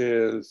speaker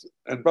is,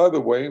 and by the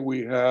way,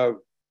 we have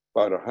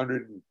about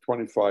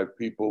 125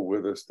 people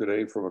with us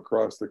today from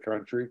across the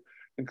country,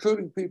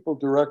 including people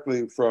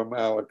directly from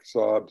Alex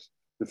Saab's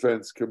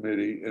Defense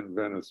Committee in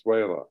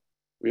Venezuela.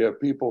 We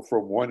have people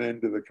from one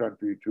end of the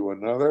country to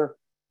another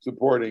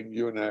supporting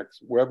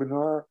UNAC's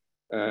webinar,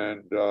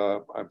 and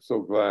I'm so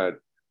glad,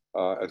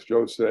 as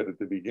Joe said at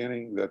the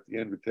beginning, that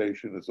the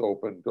invitation is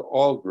open to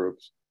all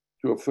groups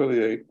to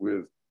affiliate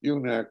with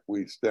UNAC.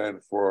 We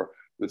stand for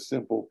the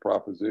simple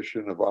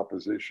proposition of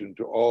opposition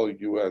to all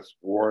U.S.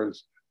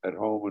 wars at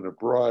home and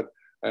abroad,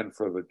 and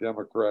for the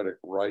democratic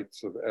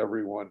rights of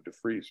everyone to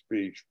free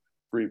speech,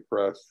 free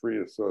press,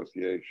 free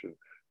association,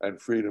 and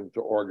freedom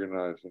to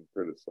organize and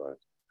criticize.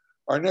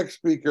 Our next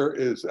speaker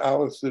is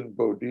Alison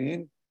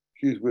Bodine.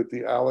 She's with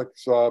the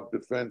Alex Saab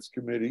Defense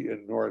Committee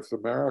in North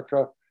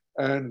America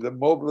and the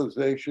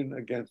Mobilization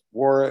Against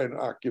War and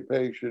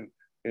Occupation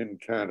in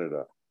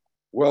Canada.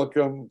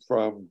 Welcome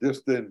from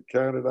distant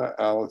Canada,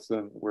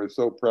 Alison. We're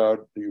so proud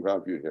to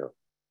have you here.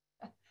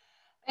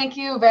 Thank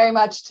you very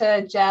much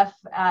to Jeff,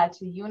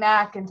 to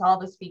UNAC, and to all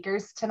the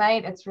speakers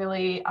tonight. It's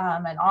really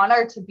an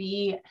honor to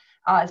be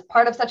as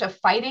part of such a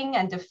fighting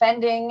and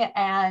defending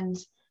and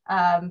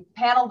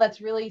panel that's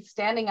really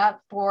standing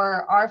up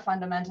for our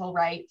fundamental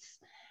rights.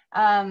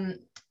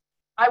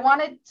 I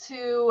wanted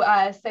to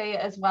say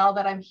as well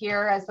that I'm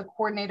here as the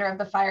coordinator of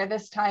the Fire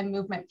This Time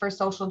Movement for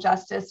Social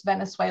Justice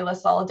Venezuela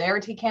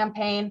Solidarity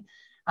Campaign.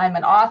 I'm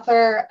an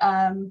author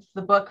of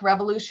the book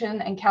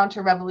Revolution and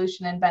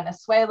Counter-Revolution in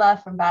Venezuela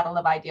from Battle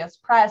of Ideas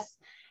Press,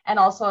 and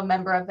also a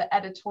member of the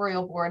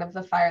editorial board of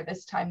the Fire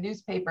This Time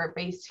newspaper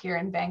based here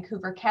in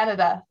Vancouver,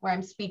 Canada, where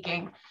I'm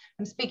speaking.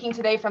 I'm speaking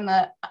today from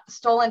the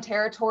stolen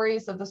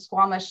territories of the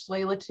Squamish,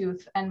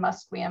 Tsleil-Waututh, and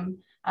Musqueam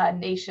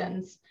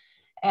nations.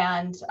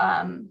 And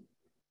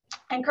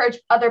I encourage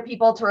other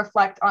people to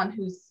reflect on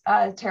whose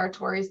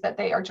territories that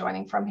they are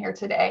joining from here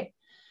today.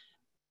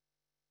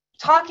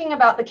 Talking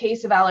about the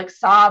case of Alex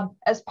Saab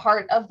as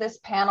part of this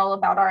panel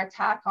about our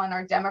attack on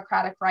our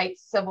democratic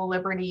rights, civil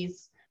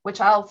liberties,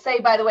 which I'll say,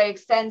 by the way,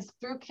 extends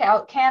through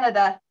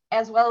Canada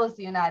as well as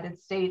the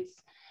United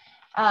States,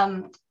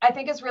 I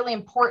think is really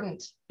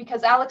important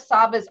because Alex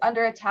Saab is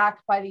under attack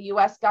by the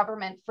US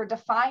government for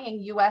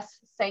defying US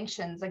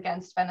sanctions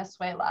against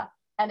Venezuela,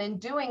 and in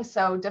doing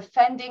so,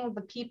 defending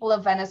the people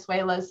of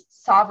Venezuela's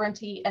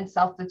sovereignty and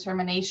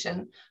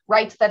self-determination,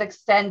 rights that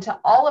extend to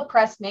all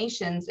oppressed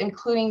nations,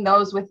 including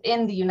those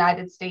within the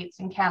United States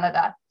and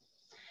Canada.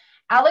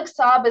 Alex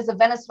Saab is a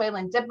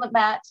Venezuelan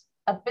diplomat,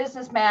 a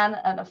businessman,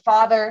 and a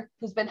father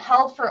who's been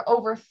held for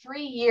over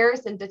 3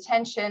 years in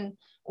detention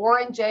or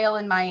in jail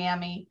in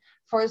Miami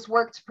for his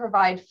work to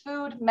provide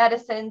food,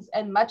 medicines,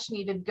 and much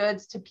needed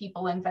goods to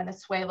people in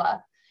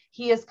Venezuela.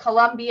 He is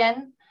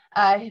Colombian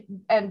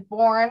and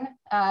born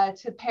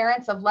to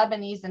parents of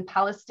Lebanese and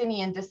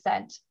Palestinian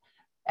descent,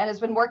 and has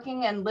been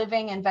working and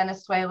living in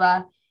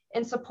Venezuela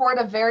in support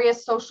of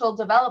various social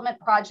development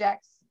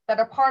projects that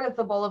are part of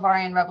the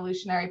Bolivarian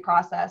revolutionary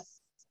process.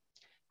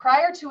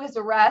 Prior to his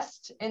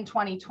arrest in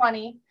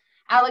 2020,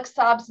 Alex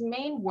Saab's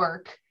main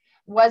work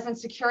was in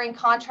securing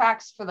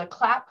contracts for the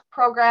CLAP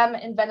program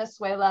in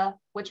Venezuela,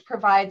 which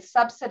provides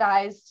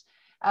subsidized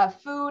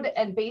food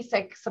and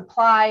basic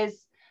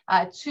supplies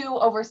to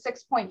over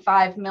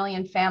 6.5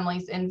 million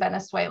families in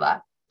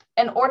Venezuela.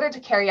 In order to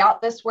carry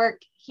out this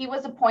work, he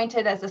was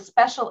appointed as a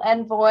special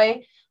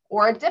envoy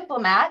or a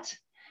diplomat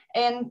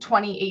in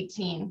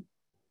 2018.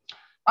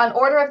 On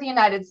order of the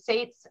United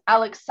States,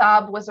 Alex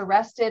Saab was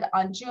arrested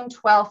on June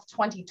 12,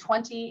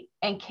 2020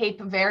 in Cape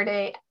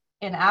Verde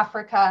in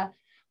Africa,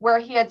 where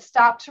he had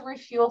stopped to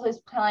refuel his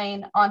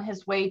plane on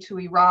his way to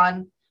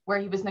Iran, where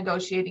he was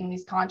negotiating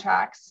these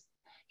contracts.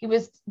 He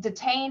was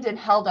detained and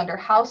held under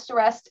house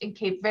arrest in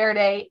Cape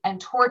Verde and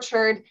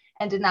tortured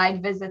and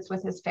denied visits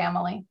with his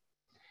family.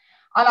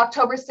 On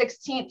October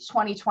 16,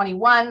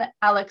 2021,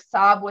 Alex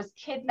Saab was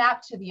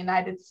kidnapped to the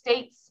United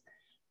States.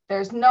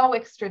 There's no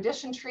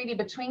extradition treaty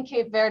between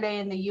Cape Verde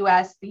and the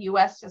US. The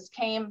US just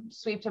came,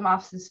 swept him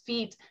off his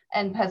feet,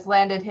 and has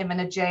landed him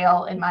in a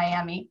jail in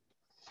Miami.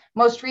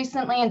 Most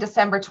recently, in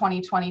December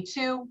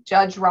 2022,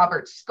 Judge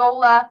Robert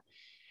Scola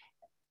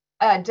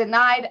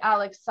denied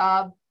Alex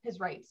Saab his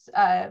rights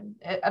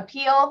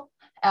appeal,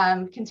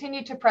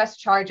 continued to press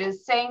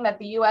charges, saying that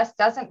the US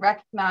doesn't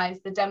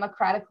recognize the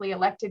democratically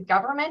elected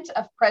government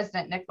of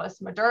President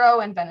Nicolas Maduro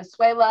in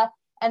Venezuela,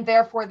 and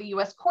therefore the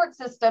US court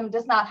system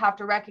does not have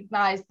to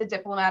recognize the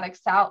diplomatic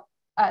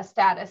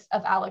status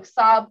of Alex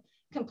Saab,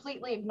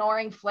 completely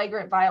ignoring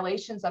flagrant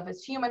violations of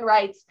his human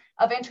rights,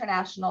 of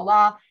international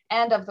law,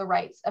 and of the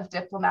rights of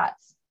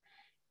diplomats.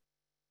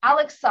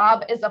 Alex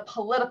Saab is a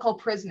political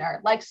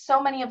prisoner. Like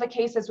so many of the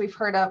cases we've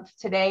heard of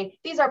today,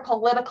 these are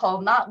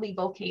political, not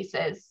legal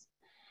cases.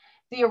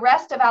 The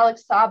arrest of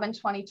Alex Saab in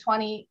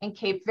 2020 in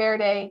Cape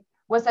Verde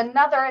was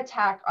another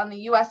attack on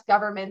the US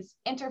government's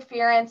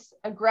interference,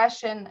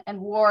 aggression, and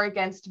war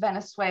against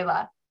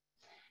Venezuela.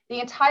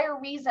 The entire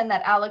reason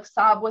that Alex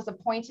Saab was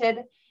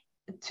appointed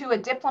to a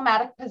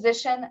diplomatic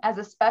position as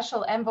a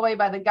special envoy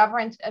by the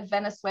government of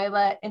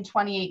Venezuela in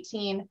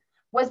 2018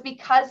 was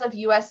because of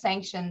US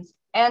sanctions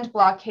and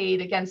blockade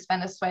against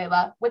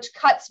Venezuela, which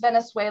cuts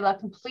Venezuela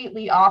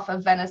completely off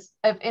of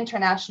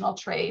international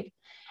trade.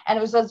 And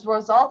it was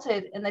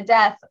resulted in the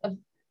death of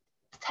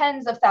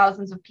tens of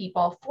thousands of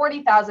people,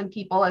 40,000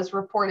 people as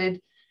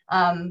reported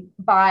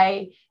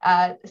by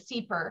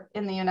CEPR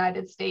in the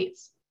United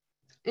States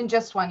in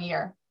just 1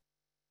 year.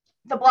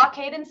 The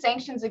blockade and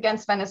sanctions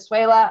against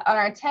Venezuela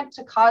are an attempt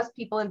to cause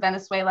people in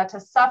Venezuela to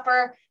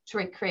suffer,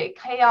 to create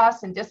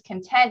chaos and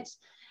discontent,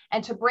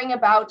 and to bring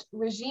about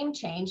regime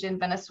change in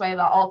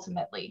Venezuela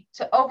ultimately,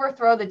 to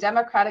overthrow the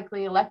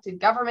democratically elected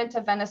government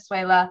of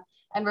Venezuela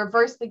and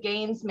reverse the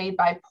gains made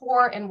by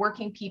poor and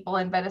working people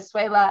in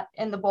Venezuela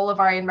in the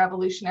Bolivarian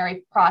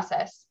revolutionary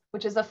process,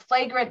 which is a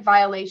flagrant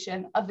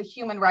violation of the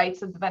human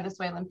rights of the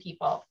Venezuelan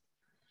people.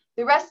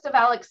 The arrest of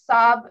Alex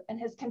Saab and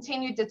his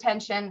continued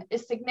detention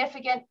is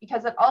significant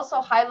because it also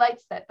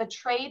highlights that the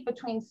trade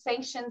between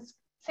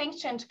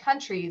sanctioned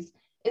countries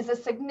is a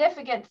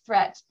significant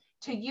threat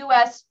to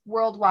US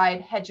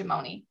worldwide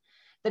hegemony.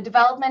 The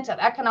development of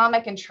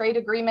economic and trade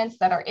agreements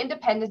that are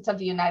independent of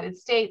the United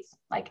States,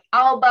 like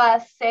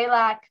ALBA,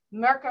 CELAC,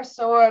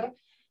 Mercosur,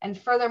 and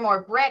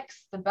furthermore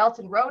BRICS, the Belt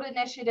and Road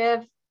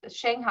Initiative, the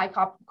Shanghai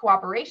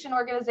Cooperation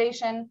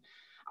Organization,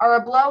 are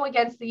a blow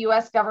against the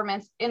US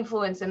government's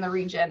influence in the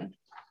region.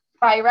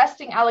 By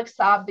arresting Alex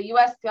Saab, the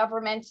US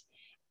government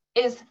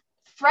is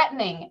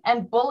threatening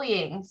and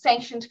bullying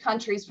sanctioned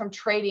countries from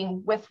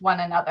trading with one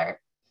another.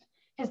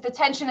 His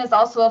detention is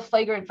also a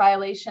flagrant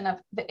violation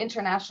of the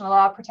international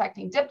law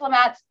protecting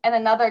diplomats and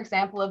another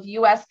example of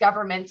US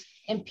government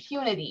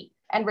impunity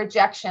and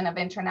rejection of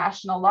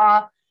international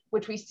law,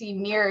 which we see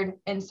mirrored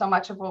in so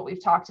much of what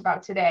we've talked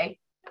about today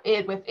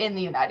within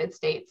the United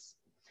States.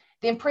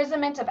 The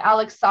imprisonment of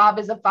Alex Saab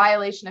is a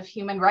violation of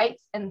human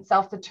rights and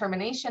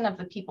self-determination of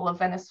the people of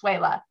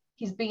Venezuela.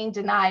 He's being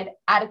denied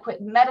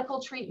adequate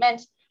medical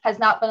treatment, has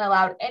not been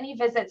allowed any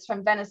visits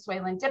from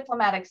Venezuelan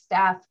diplomatic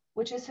staff,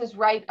 which is his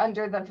right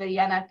under the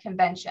Vienna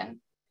Convention.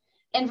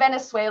 In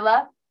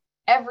Venezuela,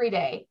 every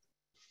day,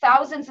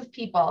 thousands of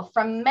people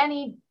from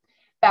many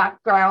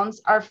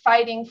backgrounds are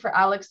fighting for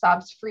Alex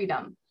Saab's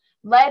freedom,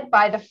 led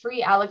by the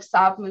Free Alex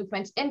Saab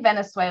movement in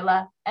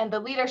Venezuela and the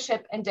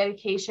leadership and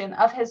dedication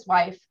of his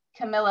wife,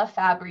 Camilla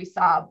Fabry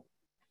Saab.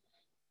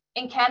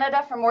 In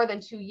Canada, for more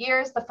than 2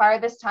 years, the Fire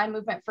This Time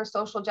Movement for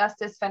Social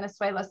Justice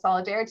Venezuela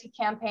Solidarity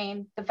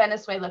Campaign, the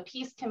Venezuela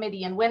Peace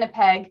Committee in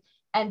Winnipeg,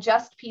 and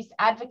Just Peace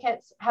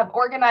Advocates have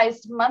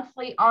organized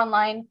monthly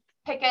online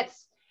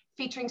pickets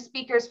featuring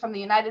speakers from the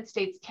United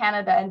States,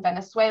 Canada, and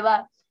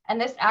Venezuela. And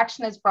this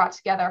action has brought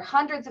together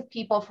hundreds of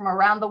people from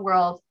around the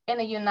world in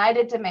a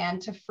united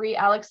demand to free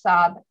Alex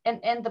Saab and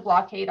end the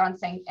blockade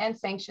and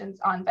sanctions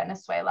on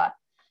Venezuela.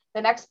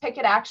 The next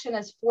picket action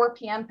is 4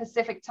 p.m.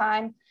 Pacific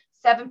time,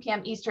 7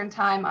 p.m. Eastern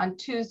time on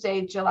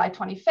Tuesday, July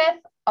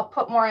 25th. I'll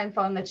put more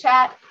info in the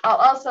chat. I'll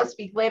also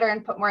speak later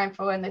and put more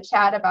info in the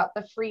chat about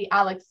the Free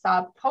Alex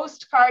Saab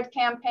postcard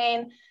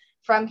campaign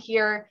from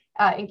here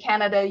in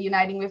Canada,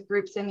 uniting with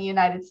groups in the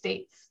United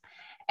States.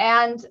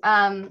 And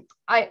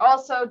I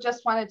also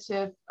just wanted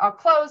to, I'll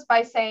close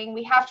by saying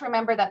we have to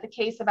remember that the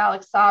case of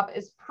Alex Saab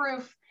is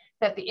proof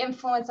that the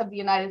influence of the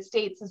United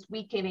States is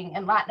weakening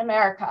in Latin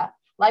America.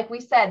 Like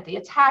we said, the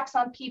attacks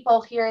on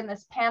people here in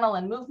this panel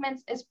and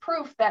movements is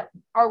proof that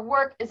our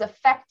work is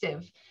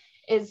effective,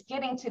 is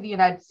getting to the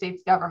United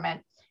States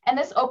government. And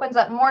this opens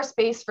up more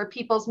space for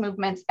people's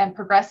movements and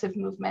progressive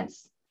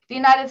movements. The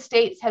United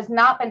States has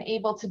not been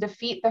able to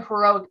defeat the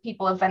heroic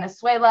people of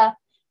Venezuela,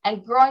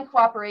 and growing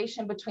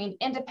cooperation between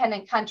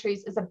independent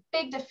countries is a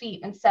big defeat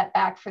and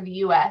setback for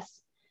the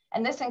US.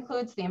 And this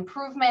includes the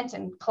improvement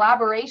and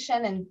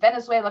collaboration in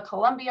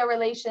Venezuela-Colombia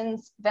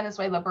relations,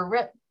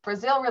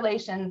 Venezuela-Brazil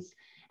relations,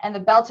 and the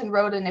Belt and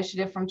Road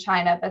Initiative from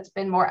China that's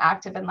been more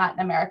active in Latin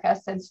America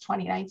since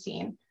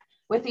 2019.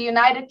 With a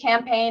united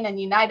campaign and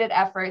united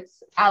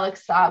efforts,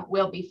 Alex Saab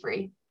will be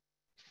free.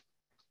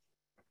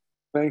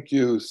 Thank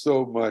you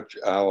so much,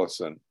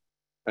 Alison.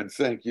 And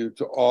thank you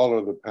to all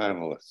of the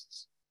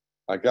panelists.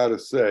 I gotta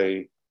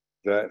say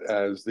that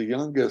as the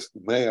youngest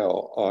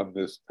male on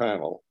this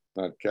panel,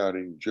 not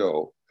counting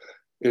Joe,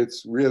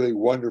 it's really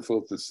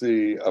wonderful to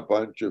see a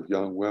bunch of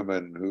young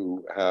women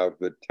who have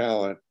the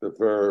talent, the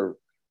verve,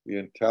 the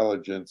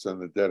intelligence,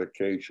 and the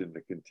dedication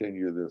to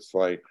continue this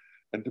fight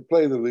and to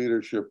play the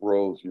leadership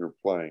roles you're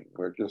playing.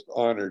 We're just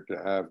honored to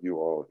have you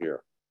all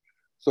here.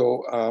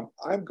 So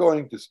I'm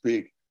going to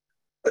speak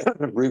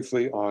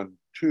briefly on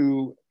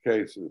 2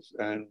 cases.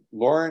 And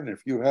Lauren,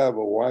 if you have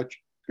a watch,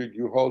 could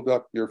you hold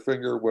up your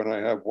finger when I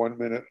have 1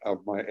 minute of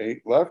my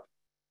 8 left?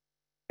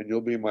 And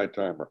you'll be my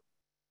timer.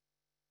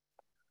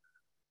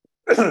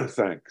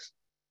 Thanks.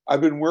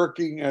 I've been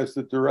working as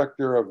the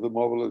director of the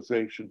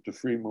Mobilization to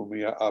Free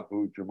Mumia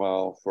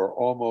Abu-Jamal for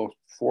almost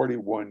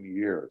 41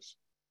 years.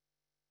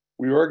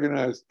 We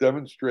organized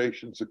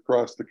demonstrations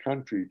across the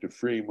country to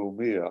free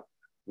Mumia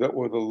that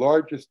were the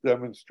largest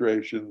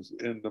demonstrations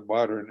in the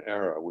modern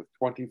era, with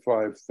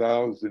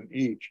 25,000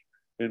 each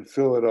in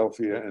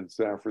Philadelphia and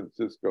San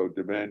Francisco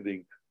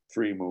demanding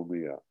free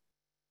Mumia.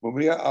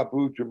 Mumia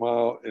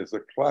Abu-Jamal is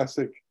a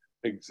classic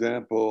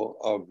example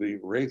of the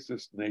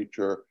racist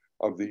nature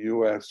of the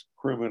US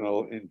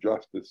criminal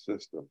injustice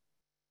system.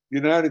 The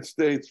United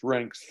States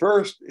ranks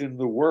first in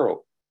the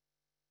world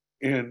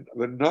in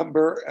the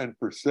number and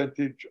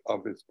percentage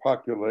of its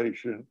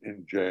population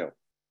in jail.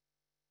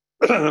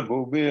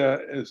 Mumia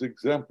is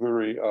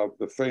exemplary of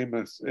the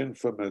famous,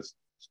 infamous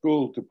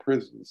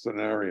school-to-prison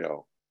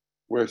scenario,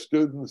 where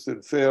students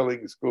in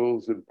failing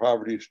schools in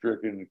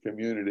poverty-stricken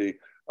community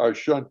are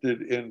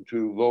shunted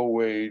into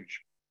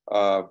low-wage,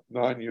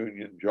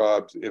 non-union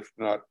jobs, if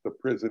not the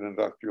prison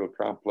industrial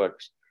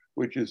complex,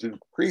 which is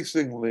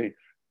increasingly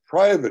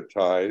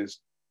privatized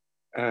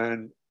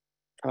and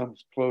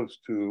comes close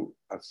to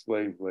a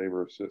slave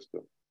labor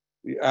system.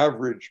 The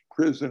average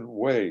prison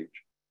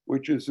wage,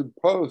 which is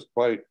imposed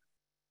by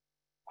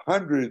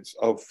hundreds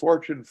of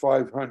Fortune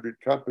 500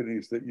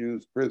 companies that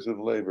use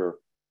prison labor,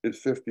 is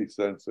 50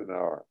 cents an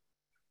hour.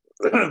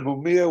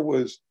 Mumia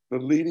was the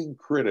leading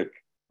critic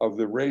of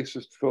the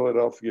racist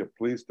Philadelphia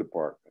Police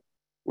Department,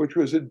 which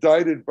was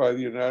indicted by the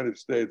United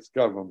States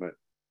government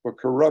for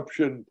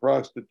corruption,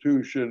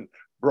 prostitution,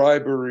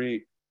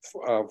 bribery,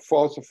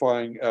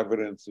 falsifying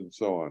evidence, and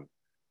so on.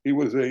 He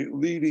was a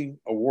leading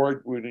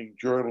award-winning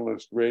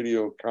journalist,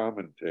 radio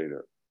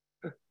commentator.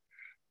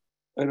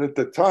 And at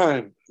the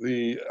time,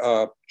 the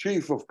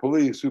chief of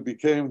police, who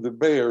became the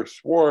mayor,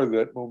 swore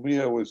that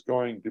Mumia was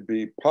going to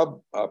be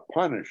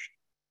punished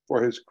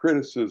for his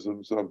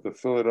criticisms of the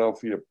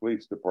Philadelphia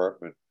Police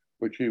Department,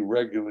 which he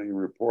regularly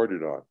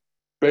reported on,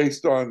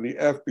 based on the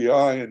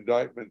FBI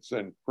indictments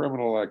and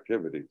criminal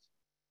activities.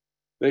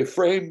 They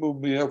framed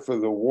Mumia for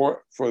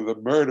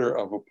the murder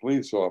of a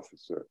police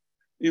officer,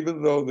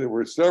 even though there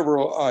were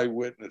several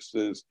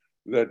eyewitnesses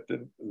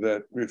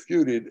that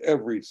refuted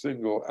every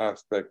single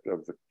aspect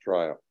of the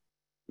trial.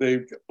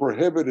 They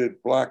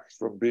prohibited Blacks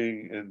from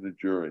being in the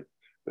jury.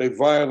 They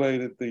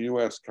violated the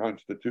US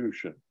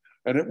Constitution.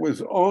 And it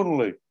was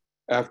only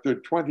after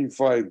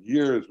 25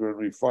 years, when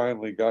we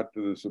finally got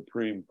to the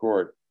Supreme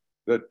Court,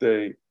 that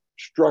they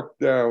struck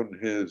down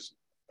his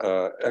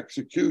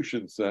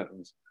execution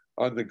sentence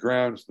on the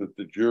grounds that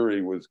the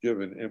jury was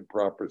given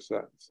improper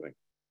sentencing.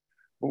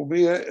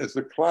 Mumia is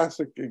a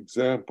classic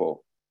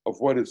example of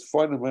what is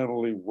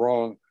fundamentally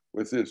wrong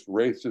with this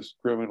racist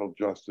criminal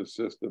justice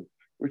system,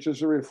 which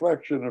is a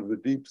reflection of the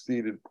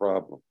deep-seated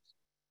problems.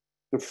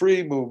 To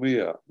free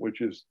Mumia,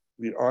 which is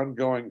the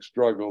ongoing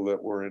struggle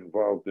that we're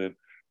involved in,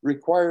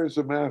 requires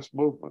a mass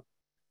movement.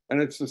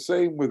 And it's the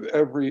same with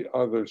every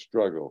other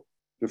struggle.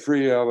 To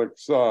free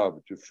Alex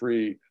Saab, to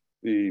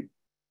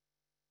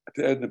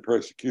end the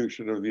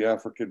persecution of the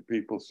African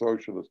People's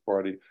Socialist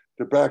Party,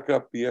 to back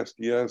up the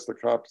SDS, the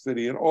Cop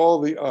City, and all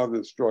the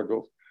other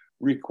struggles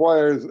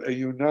requires a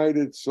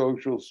united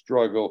social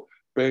struggle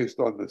based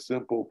on the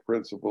simple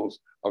principles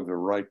of the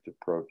right to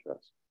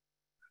protest.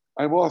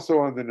 I'm also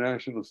on the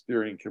National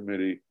Steering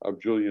Committee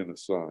of Julian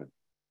Assange.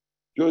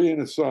 Julian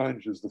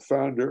Assange is the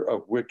founder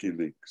of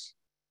WikiLeaks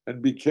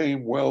and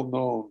became well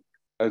known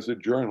as a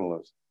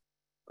journalist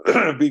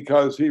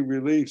because he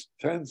released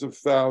tens of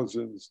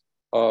thousands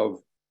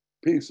of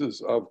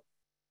pieces of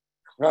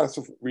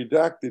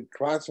redacted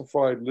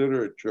classified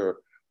literature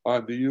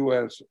on the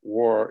US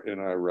war in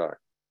Iraq.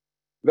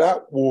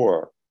 That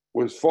war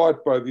was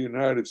fought by the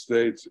United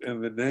States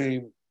in the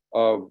name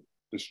of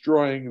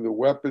destroying the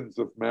weapons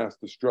of mass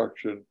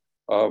destruction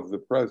of the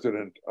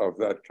president of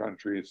that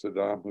country,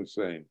 Saddam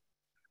Hussein.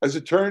 As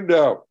it turned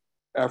out,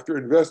 after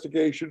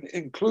investigation,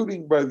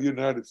 including by the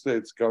United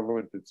States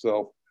government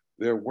itself,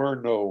 there were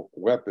no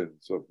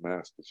weapons of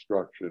mass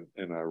destruction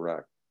in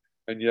Iraq.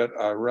 And yet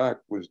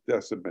Iraq was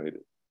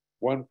decimated.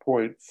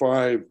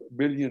 1.5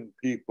 million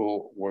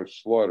people were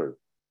slaughtered.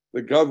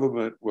 The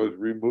government was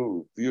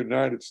removed. The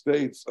United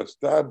States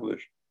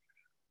established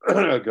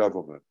a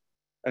government.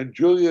 And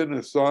Julian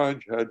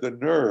Assange had the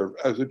nerve,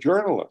 as a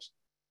journalist,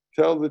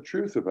 tell the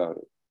truth about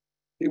it.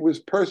 He was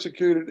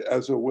persecuted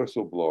as a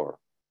whistleblower.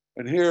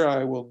 And here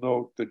I will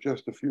note that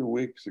just a few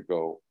weeks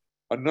ago,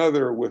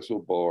 another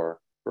whistleblower,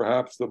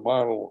 perhaps the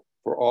model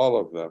for all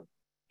of them,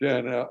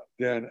 Dan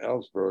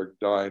Ellsberg,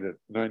 died at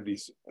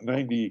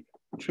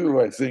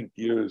 92, I think,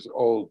 years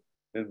old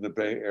in the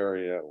Bay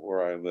Area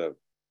where I live.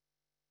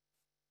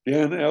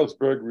 Dan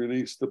Ellsberg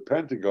released the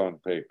Pentagon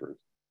Papers,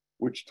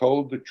 which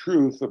told the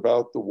truth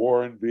about the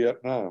war in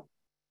Vietnam.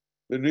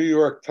 The New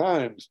York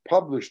Times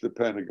published the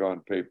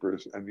Pentagon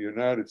Papers, and the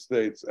United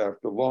States,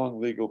 after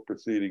long legal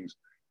proceedings,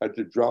 had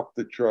to drop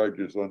the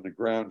charges on the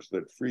grounds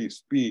that free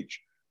speech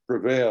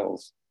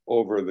prevails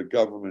over the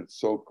government's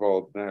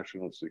so-called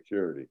national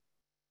security.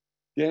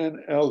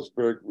 Dan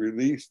Ellsberg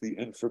released the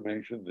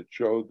information that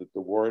showed that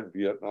the war in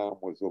Vietnam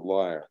was a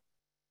liar.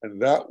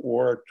 And that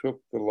war took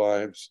the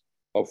lives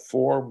of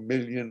 4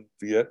 million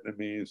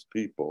Vietnamese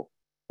people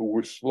who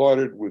were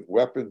slaughtered with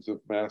weapons of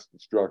mass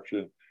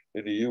destruction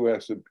in a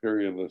US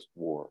imperialist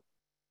war.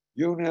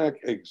 UNAC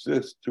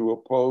exists to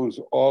oppose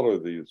all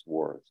of these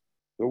wars.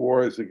 The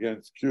wars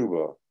against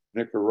Cuba,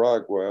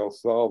 Nicaragua, El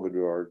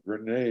Salvador,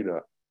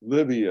 Grenada,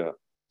 Libya,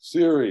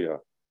 Syria,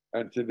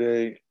 and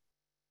today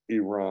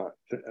Iran,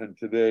 and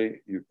today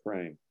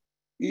Ukraine.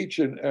 Each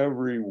and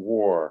every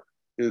war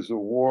is a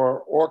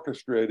war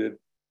orchestrated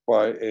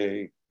by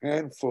a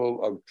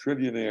handful of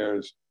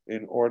trillionaires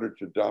in order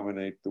to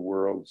dominate the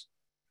world's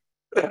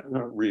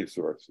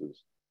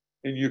resources.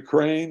 In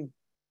Ukraine,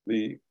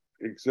 the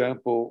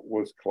example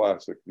was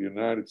classic. The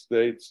United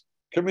States,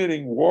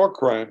 committing war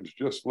crimes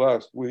just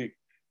last week,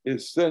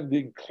 is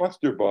sending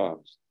cluster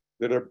bombs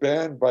that are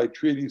banned by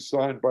treaties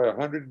signed by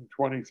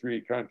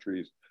 123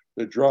 countries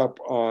that drop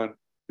on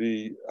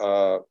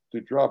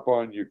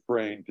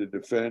Ukraine to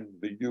defend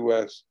the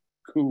U.S.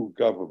 coup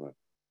government,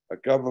 a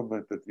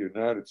government that the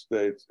United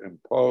States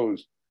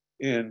imposed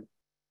in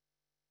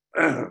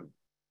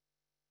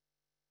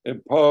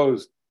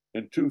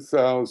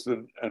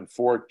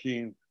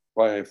 2014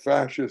 by a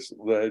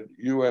fascist-led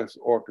U.S.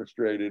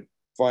 orchestrated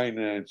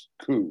financed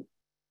coup.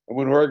 And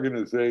when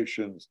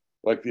organizations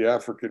like the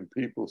African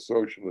People's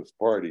Socialist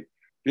Party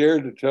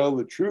dare to tell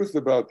the truth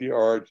about the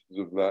origins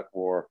of that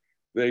war,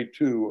 they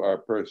too are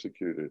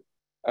persecuted,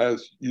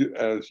 as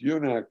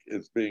UNAC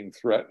is being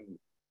threatened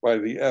by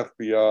the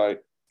FBI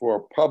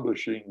for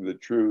publishing the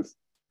truth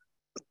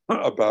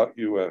about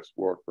US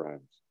war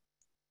crimes.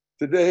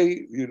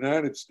 Today, the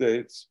United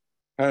States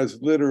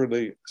has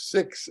literally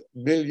 6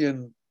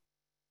 million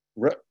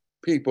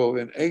people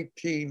in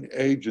 18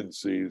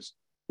 agencies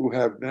who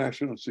have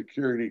national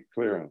security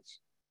clearance.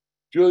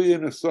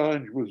 Julian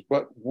Assange was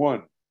but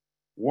one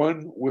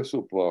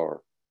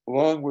whistleblower,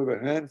 along with a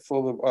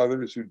handful of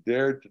others who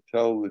dared to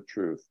tell the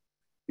truth.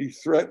 He's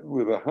threatened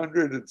with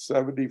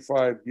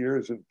 175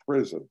 years in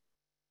prison,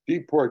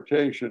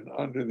 deportation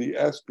under the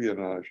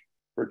espionage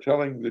for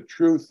telling the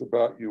truth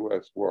about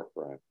US war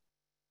crimes.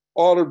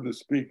 All of the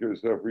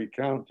speakers have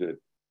recounted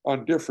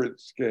on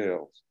different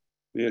scales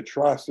the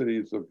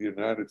atrocities of the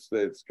United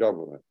States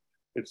government,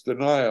 its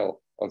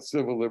denial of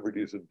civil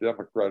liberties and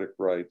democratic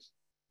rights,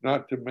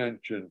 not to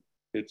mention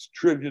its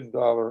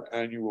trillion-dollar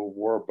annual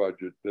war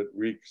budget that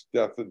wreaks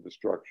death and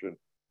destruction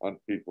on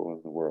people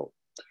in the world.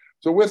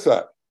 So with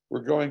that,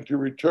 we're going to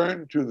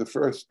return to the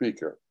first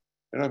speaker.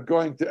 And I'm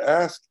going to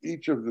ask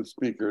each of the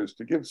speakers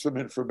to give some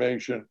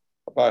information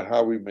about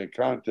how we may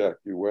contact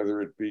you,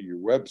 whether it be your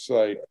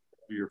website,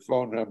 or your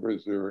phone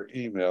numbers, or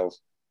emails,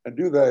 and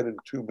do that in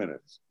 2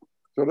 minutes.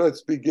 So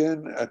let's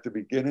begin at the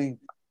beginning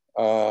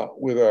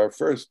with our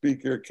first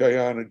speaker,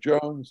 Keyanna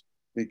Jones,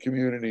 the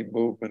Community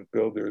Movement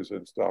Builders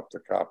and Stop the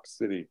Cop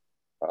City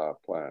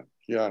plan.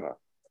 Keyanna.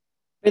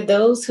 For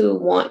those who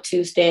want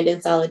to stand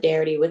in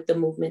solidarity with the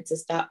movement to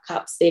stop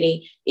Cop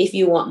City, if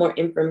you want more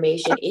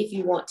information, if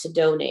you want to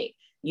donate,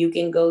 you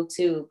can go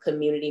to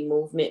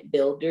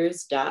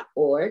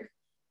communitymovementbuilders.org,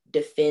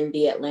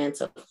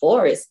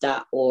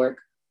 defendtheatlantaforest.org,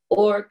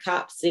 or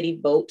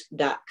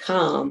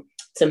copcityvote.com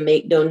to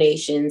make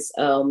donations.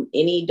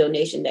 Any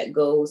donation that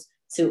goes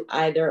to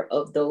either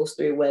of those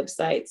three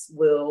websites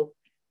will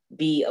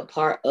be a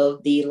part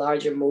of the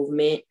larger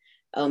movement.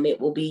 It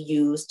will be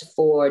used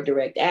for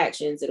direct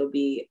actions. It'll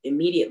be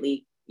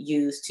immediately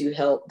used to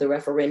help the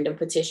referendum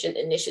petition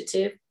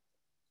initiative.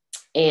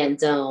 And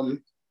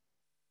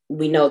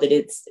we know that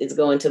it's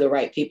going to the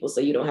right people, so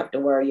you don't have to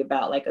worry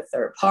about like a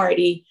third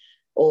party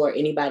or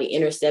anybody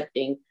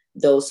intercepting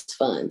those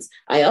funds.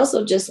 I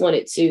also just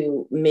wanted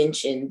to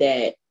mention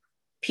that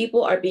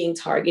people are being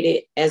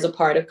targeted as a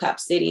part of Cop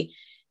City,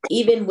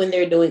 even when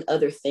they're doing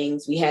other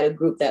things. We had a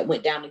group that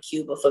went down to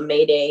Cuba for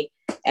May Day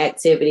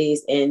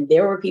activities, and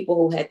there were people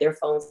who had their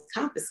phones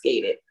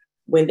confiscated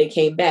when they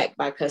came back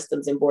by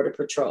Customs and Border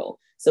Patrol.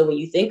 So when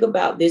you think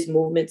about this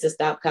movement to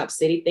stop Cop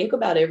City, think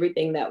about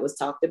everything that was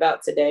talked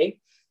about today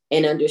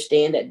and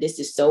understand that this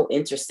is so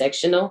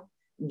intersectional,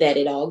 that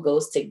it all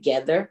goes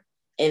together,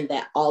 and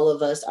that all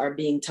of us are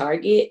being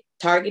targeted,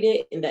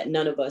 and that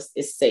none of us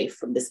is safe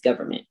from this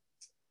government.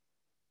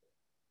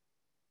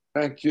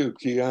 Thank you,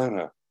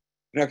 Keyanna.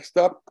 Next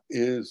up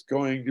is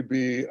going to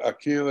be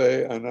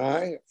Akile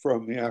Anai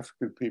from the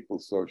African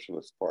People's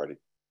Socialist Party.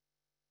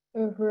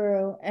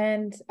 Uhuru.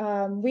 And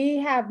we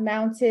have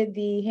mounted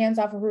the Hands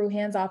Off Uhuru,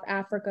 Hands Off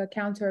Africa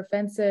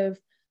counteroffensive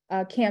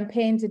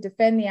campaign to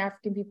defend the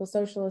African People's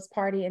Socialist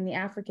Party and the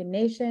African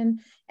nation,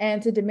 and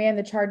to demand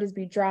the charges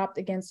be dropped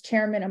against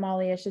Chairman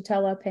Amalia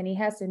Shatella, Penny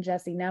Hess, and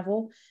Jesse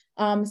Neville.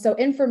 So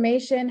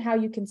information, how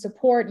you can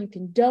support, you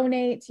can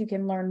donate, you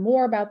can learn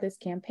more about this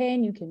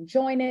campaign, you can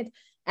join it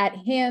at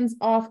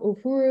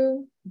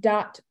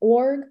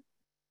handsoffuhuru.org.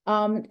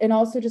 And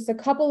also just a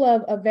couple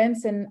of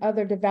events and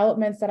other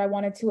developments that I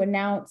wanted to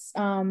announce.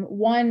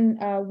 One,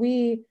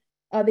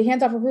 the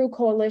Hands Off Uhuru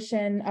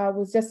Coalition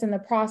was just in the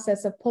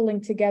process of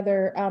pulling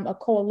together a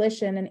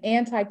coalition, an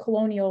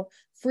anti-colonial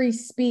free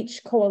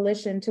speech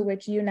coalition to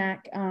which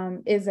UNAC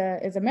is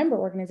a member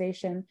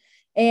organization.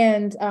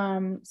 And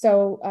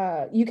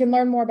so you can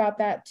learn more about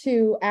that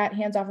too at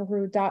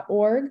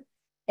handsoffuhuru.org.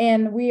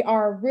 And we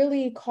are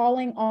really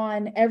calling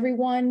on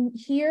everyone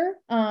here,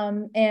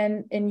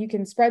 and you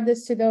can spread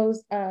this to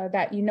those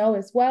that you know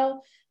as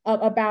well,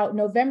 about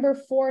November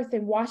 4th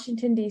in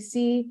Washington,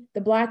 D.C.,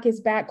 the Black is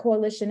Back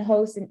Coalition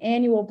hosts an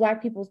annual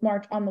Black People's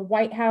March on the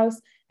White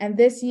House. And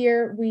this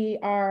year we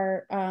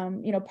are,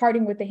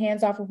 partnering with the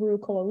Hands Off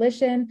Uhuru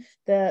Coalition,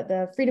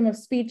 the freedom of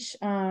speech,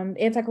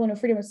 anti-colonial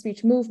freedom of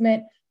speech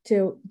movement,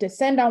 to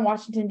descend on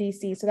Washington,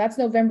 D.C. So that's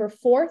November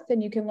 4th,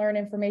 and you can learn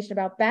information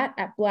about that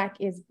at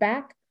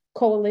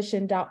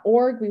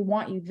blackisbackcoalition.org. We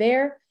want you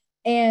there.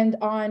 And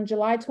on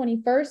July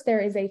 21st,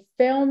 there is a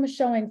film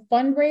showing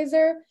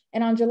fundraiser.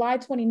 And on July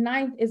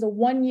 29th is a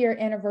 1-year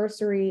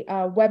anniversary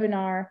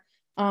webinar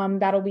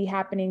that'll be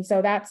happening.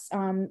 So that's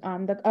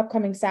the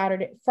upcoming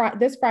Saturday,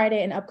 this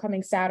Friday and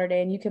upcoming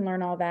Saturday. And you can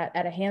learn all that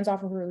at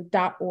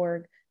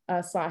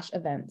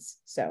handsoffuhuru.org/events.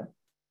 So.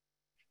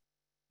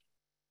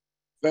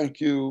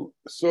 Thank you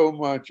so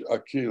much,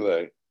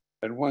 Akile.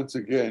 And once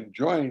again,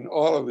 join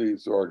all of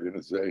these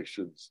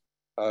organizations.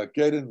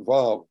 Get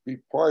involved. Be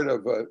part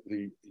of the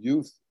new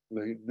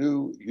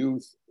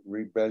youth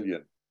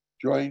rebellion.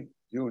 Join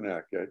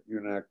UNAC at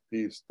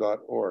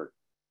unacpeace.org.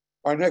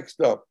 Our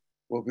next up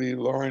will be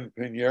Lauren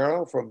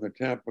Pineiro from the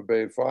Tampa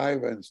Bay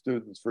 5 and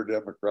Students for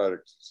Democratic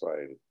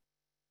Society.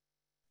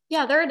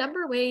 Yeah, there are a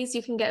number of ways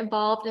you can get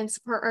involved and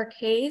support our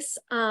case.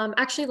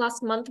 Actually,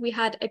 last month we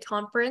had a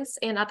conference,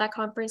 and at that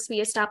conference we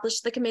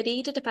established the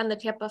committee to defend the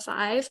Tampa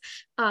 5.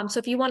 So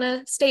if you want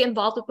to stay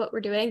involved with what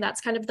we're doing,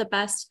 that's kind of the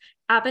best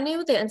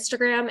avenue. The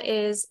Instagram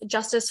is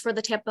Justice for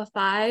the Tampa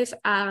 5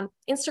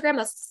 Instagram.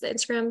 That's the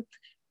Instagram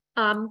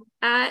and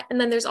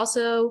then there's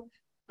also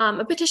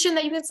a petition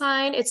that you can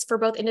sign. It's for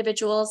both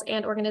individuals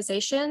and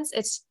organizations.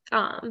 It's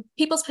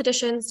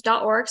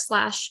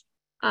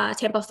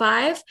peoplespetitions.org/Tampa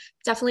 5.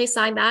 Definitely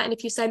sign that. And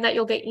if you sign that,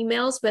 you'll get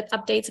emails with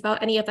updates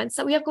about any events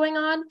that we have going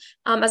on.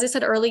 As I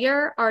said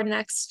earlier, our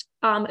next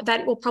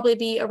event will probably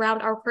be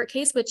around our court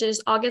case, which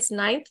is August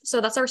 9th.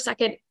 So that's that's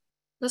gonna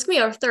be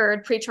our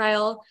third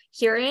pretrial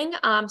hearing.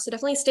 So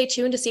definitely stay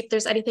tuned to see if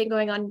there's anything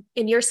going on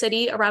in your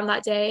city around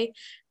that day.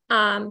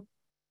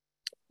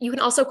 You can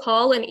also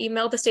call and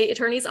email the state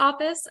attorney's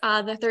office,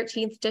 the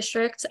 13th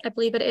district, I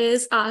believe it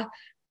is,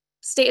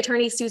 State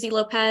Attorney Susie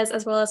Lopez,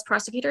 as well as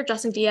Prosecutor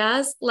Justin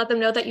Diaz. Let them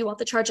know that you want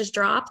the charges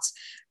dropped.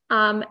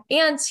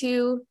 And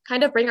to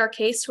kind of bring our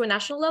case to a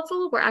national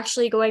level, we're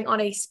actually going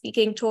on a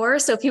speaking tour.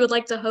 So if you would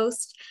like to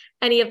host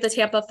any of the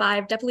Tampa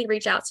 5, definitely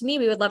reach out to me.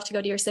 We would love to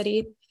go to your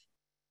city.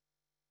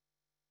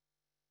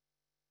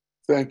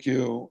 Thank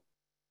you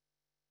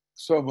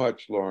so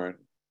much, Lauren.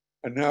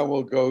 And now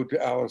we'll go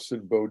to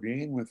Alison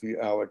Bodine with the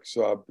Alex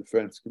Saab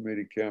Defense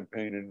Committee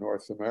campaign in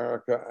North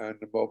America and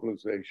the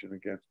mobilization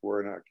against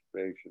war and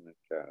occupation in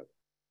Canada.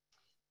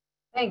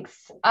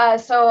 Thanks.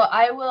 So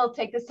I will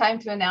take this time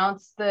to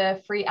announce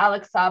the Free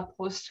Alex Saab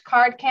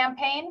postcard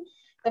campaign.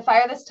 The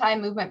Fire This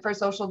Time Movement for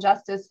Social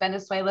Justice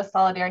Venezuela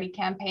Solidarity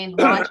Campaign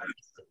launched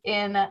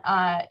in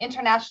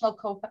international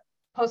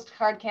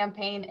postcard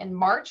campaign in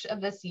March of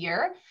this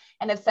year,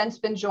 and have since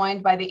been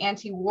joined by the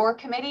Anti-War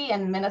Committee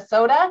in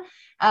Minnesota.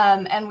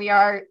 And we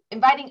are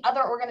inviting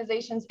other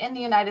organizations in the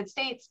United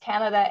States,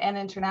 Canada, and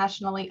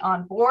internationally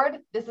on board.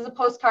 This is a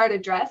postcard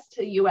addressed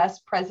to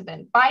US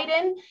President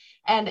Biden,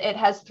 and it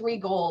has 3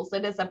 goals.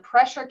 It is a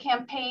pressure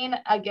campaign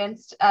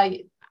against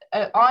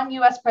on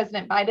US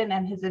President Biden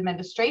and his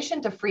administration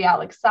to free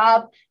Alex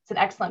Saab. It's an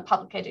excellent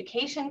public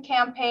education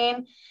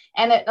campaign,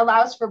 and it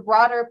allows for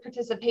broader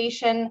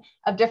participation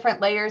of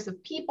different layers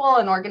of people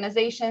and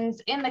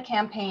organizations in the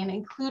campaign,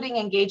 including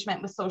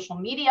engagement with social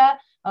media,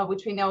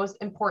 which we know is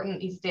important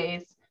these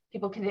days.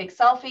 People can take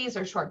selfies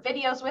or short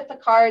videos with the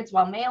cards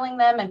while mailing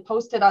them and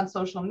post it on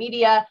social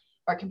media,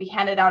 or it can be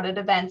handed out at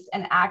events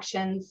and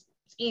actions.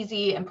 It's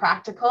easy and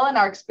practical. And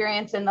our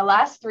experience in the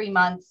last 3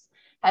 months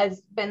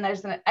has been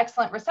there's an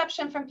excellent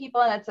reception from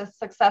people, and it's a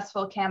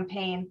successful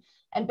campaign.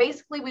 And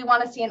basically, we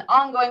want to see an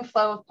ongoing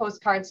flow of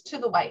postcards to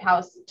the White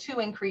House to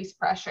increase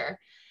pressure.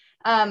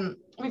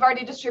 We've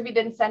already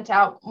distributed and sent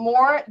out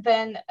more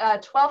than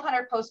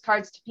 1,200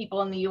 postcards to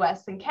people in the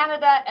US and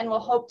Canada, and we'll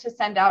hope to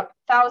send out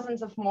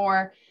thousands of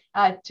more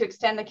to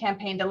extend the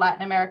campaign to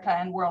Latin America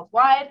and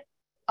worldwide.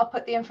 I'll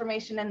put the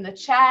information in the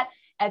chat.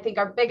 I think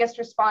our biggest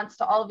response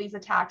to all of these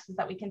attacks is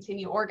that we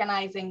continue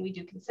organizing, we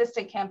do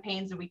consistent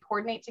campaigns, and we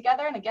coordinate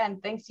together. And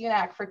again, thanks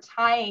UNAC for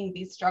tying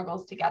these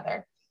struggles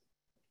together.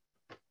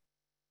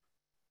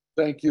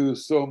 Thank you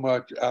so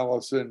much,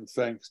 Alison.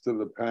 Thanks to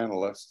the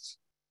panelists.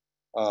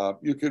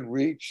 You can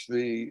reach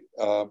the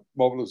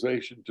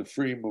mobilization to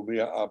free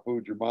Mumia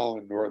Abu Jamal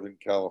in Northern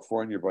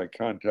California by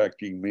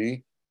contacting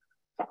me.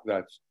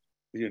 That's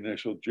the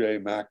initial J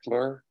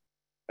Mackler,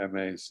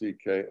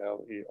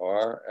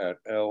 Mackler at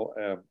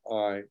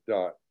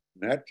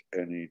lmi.net,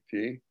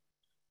 N-E-T.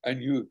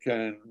 And you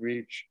can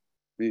reach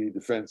the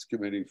Defense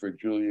Committee for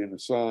Julian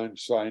Assange,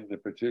 sign the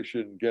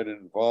petition, get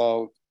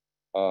involved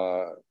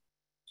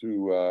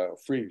to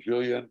free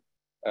Julian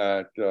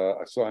at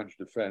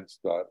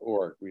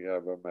AssangeDefense.org. We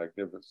have a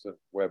magnificent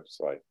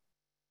website.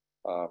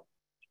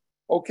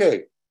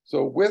 Okay,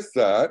 so with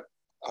that,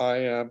 I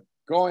am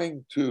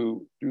going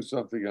to do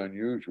something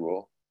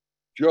unusual.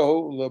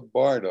 Joe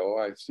Lombardo,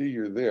 I see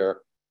you're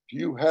there. Do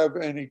you have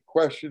any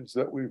questions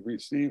that we've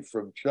received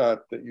from chat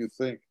that you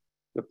think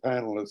the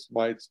panelists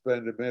might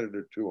spend a minute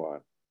or two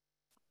on?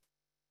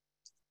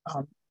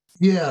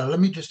 Yeah, let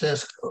me just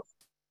ask.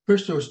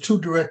 First, there was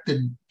 2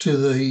 directed to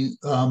the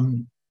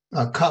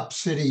Cop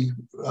City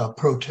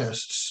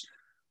protests.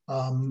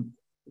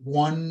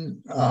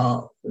 One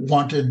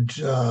wanted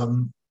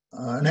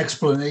an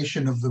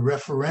explanation of the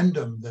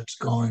referendum that's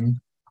going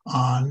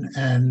on,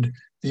 and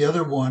the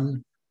other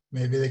one,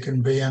 maybe they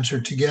can be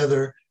answered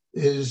together,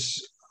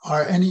 is,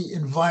 are any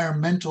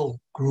environmental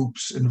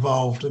groups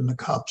involved in the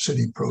Cop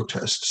City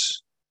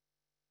protests?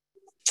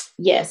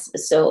 Yes,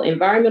 so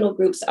environmental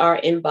groups are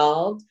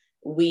involved.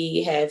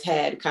 We have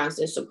had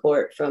constant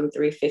support from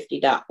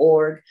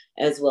 350.org,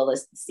 as well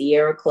as the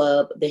Sierra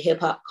Club. The Hip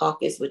Hop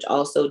Caucus, which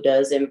also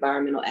does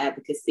environmental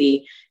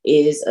advocacy,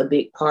 is a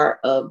big part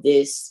of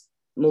this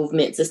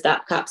movement to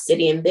stop Cop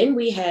City. And then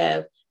we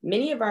have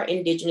many of our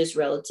indigenous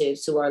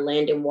relatives who are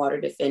land and water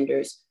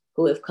defenders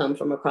who have come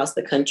from across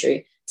the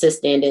country to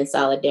stand in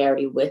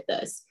solidarity with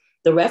us.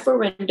 The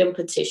referendum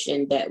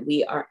petition that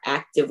we are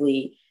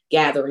actively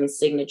gathering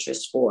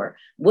signatures for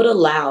would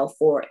allow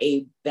for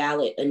a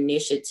ballot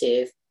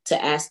initiative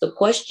to ask the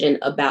question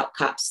about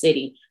Cop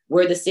City,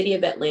 where the city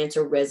of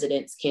Atlanta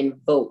residents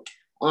can vote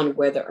on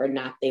whether or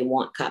not they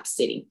want Cop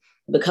City.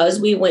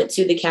 Because we went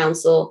to the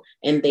council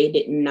and they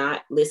did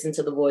not listen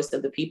to the voice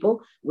of the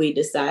people, we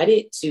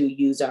decided to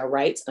use our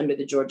rights under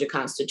the Georgia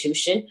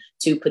Constitution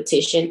to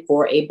petition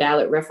for a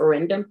ballot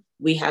referendum.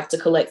 We have to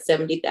collect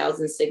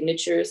 70,000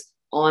 signatures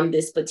on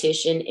this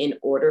petition in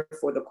order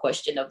for the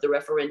question of the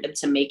referendum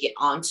to make it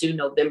onto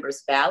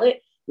November's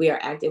ballot. We are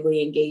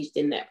actively engaged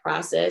in that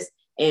process,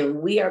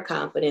 and we are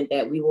confident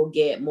that we will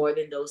get more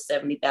than those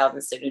 70,000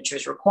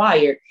 signatures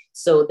required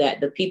so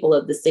that the people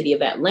of the city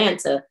of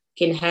Atlanta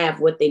can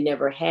have what they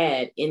never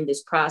had in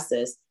this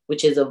process,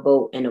 which is a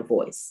vote and a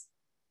voice.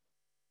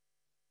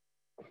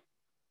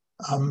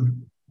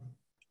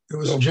 It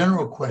was a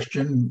general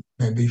question,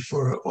 maybe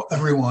for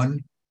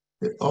everyone.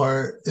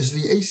 Is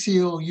the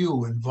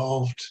ACLU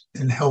involved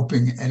in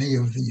helping any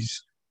of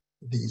these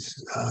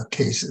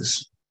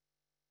cases?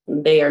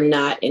 They are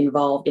not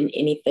involved in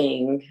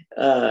anything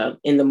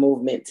in the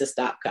movement to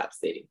stop Cop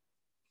City.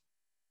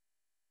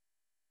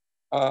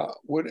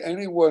 Would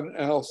anyone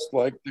else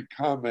like to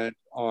comment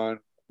on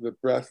the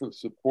breadth of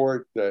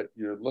support that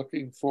you're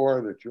looking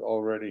for, that you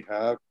already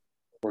have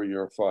for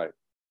your fight?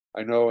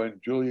 I know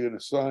in Julian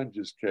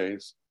Assange's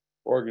case,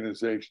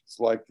 organizations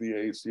like the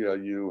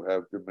ACLU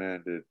have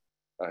demanded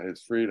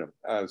his freedom,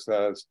 as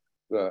has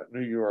the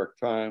New York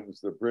Times,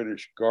 the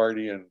British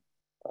Guardian,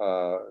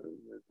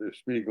 the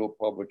Spiegel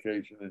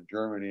publication in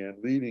Germany,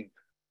 and leading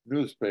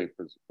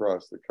newspapers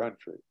across the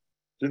country.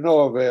 To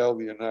no avail,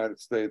 the United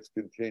States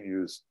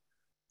continues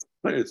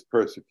its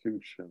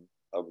persecution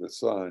of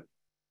Assange.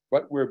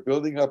 But we're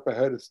building up a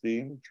head of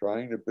steam,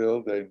 trying to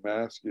build a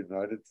mass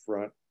united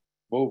front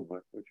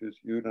movement, which is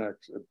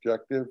UNAC's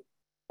objective,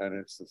 and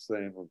it's the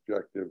same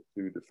objective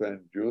to defend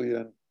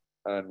Julian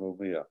and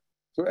Mumia.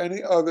 So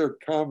any other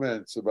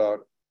comments about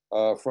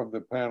from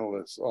the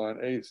panelists on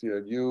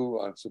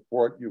ACLU, on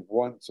support you've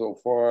won so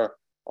far,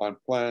 on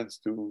plans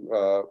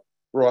to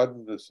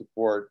broaden the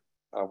support,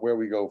 where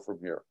we go from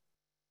here?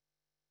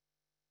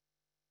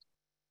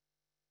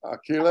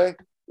 Akile,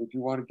 would you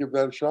want to give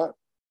that a shot?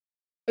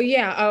 Oh,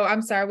 yeah. Oh,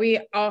 I'm sorry. We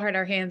all had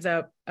our hands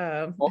up.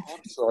 Oh,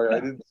 I'm sorry. I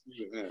didn't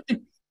see your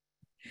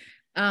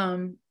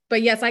hand.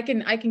 But yes, I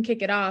can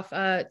kick it off.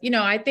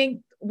 I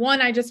think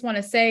I just want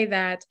to say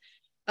that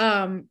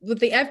what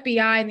the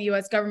FBI and the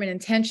U.S. government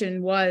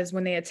intention was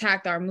when they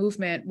attacked our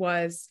movement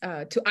was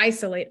to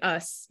isolate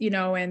us,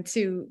 and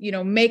to,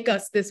 make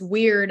us this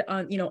weird,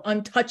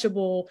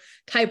 untouchable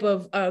type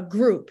of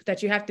group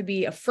that you have to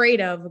be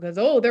afraid of because,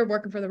 they're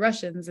working for the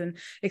Russians and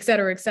et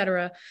cetera, et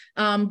cetera.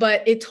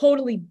 But it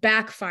totally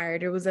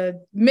backfired. It was a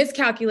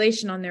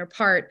miscalculation on their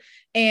part.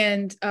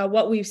 And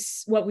what we've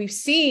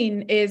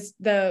seen is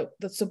the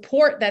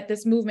support that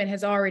this movement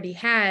has already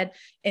had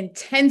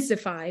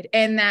intensified,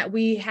 and that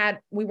we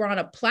were on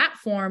a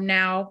platform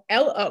now,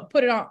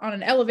 put it on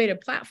an elevated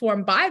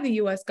platform by the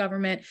U.S.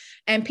 government,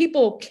 and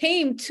people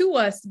came to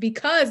us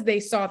because they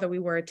saw that we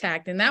were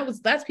attacked, and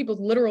that's people's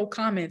literal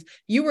comments.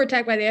 You were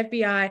attacked by the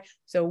FBI,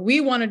 so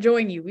we want to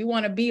join you. We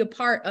want to be a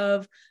part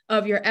of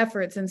your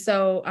efforts, and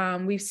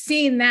so we've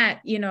seen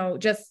that,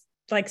 just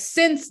like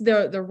since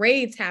the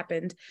raids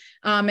happened,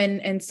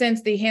 and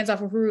since the Hands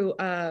Off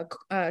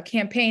Uhuru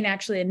campaign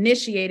actually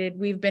initiated,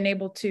 we've been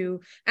able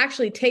to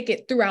actually take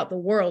it throughout the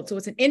world. So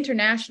it's an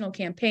international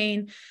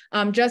campaign.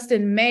 Just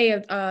in May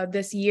of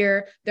this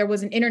year, there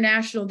was an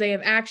International Day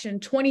of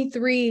Action,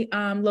 23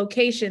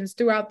 locations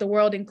throughout the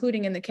world,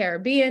 including in the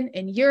Caribbean,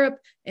 in Europe,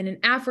 and in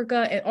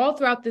Africa, and all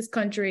throughout this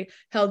country,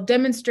 held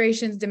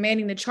demonstrations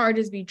demanding the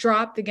charges be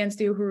dropped against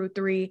the Uhuru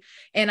 3.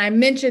 And I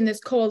mentioned this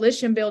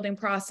coalition building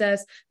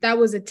process that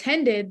was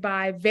attended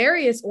by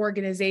various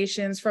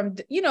organizations from,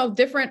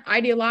 different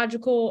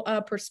ideological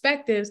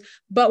perspectives,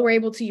 but were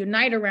able to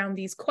unite around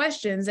these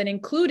questions, and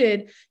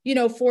included,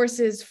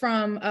 forces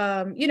from,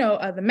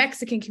 the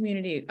Mexican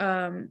community,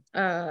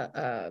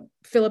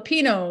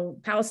 Filipino,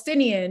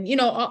 Palestinian,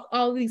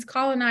 all these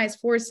colonized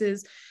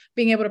forces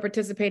being able to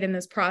participate in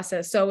this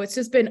process. So it's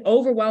just been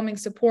overwhelming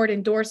support,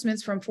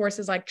 endorsements from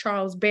forces like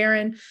Charles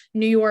Barron,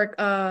 New York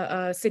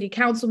City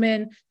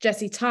Councilman,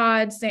 Jesse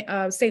Todd,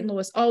 St.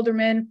 Louis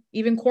Alderman,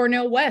 even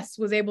Cornel West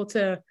was able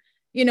to,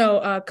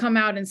 come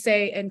out and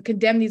say and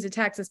condemn these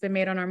attacks that's been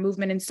made on our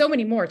movement, and so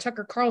many more.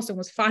 Tucker Carlson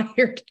was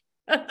fired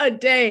a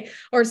day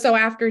or so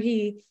after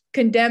he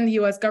condemned the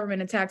U.S.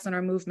 government attacks on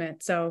our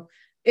movement. So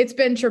it's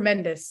been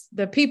tremendous.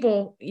 The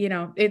people,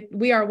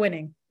 we are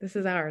winning. This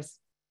is ours.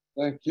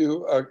 Thank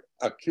you,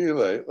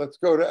 Akile. Let's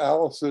go to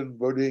Alison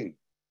Bodine.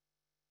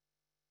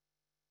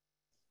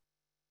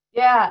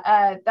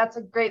 Yeah, that's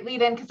a great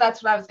lead in, because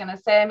that's what I was going to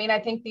say. I mean, I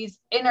think these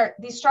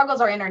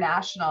struggles are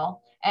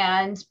international.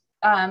 And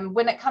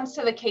when it comes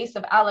to the case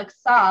of Alex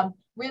Saab,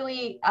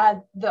 really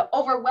the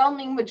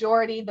overwhelming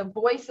majority, the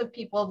voice of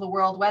people of the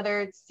world, whether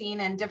it's seen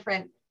in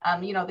different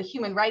the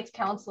Human Rights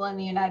Council in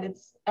the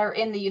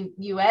in the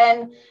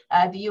UN,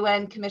 the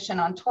UN Commission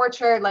on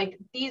Torture, like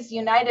these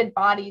united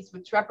bodies,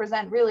 which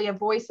represent really a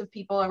voice of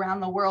people around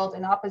the world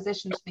in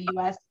opposition to the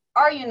US,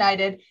 are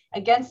united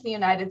against the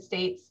United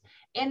States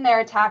in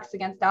their attacks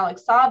against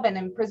Alex Saab and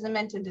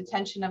imprisonment and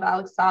detention of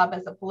Alex Saab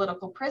as a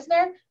political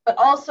prisoner, but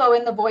also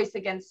in the voice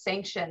against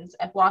sanctions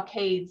and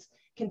blockades,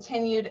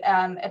 continued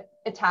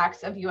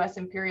attacks of US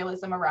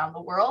imperialism around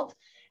the world.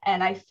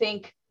 And I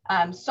think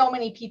so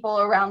many people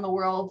around the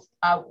world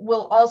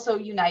will also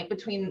unite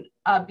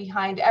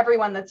behind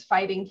everyone that's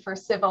fighting for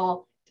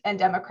civil and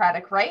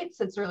democratic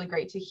rights. It's really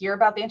great to hear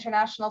about the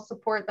international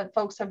support that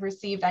folks have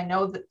received. I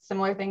know that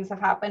similar things have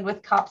happened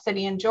with Cop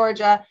City in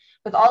Georgia.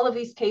 With all of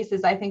these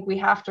cases, I think we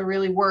have to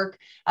really work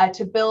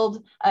to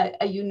build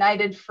a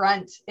united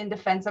front in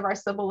defense of our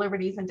civil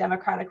liberties and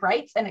democratic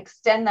rights, and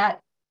extend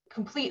that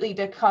completely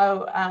to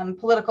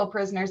political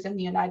prisoners in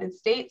the United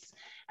States.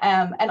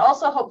 And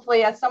also,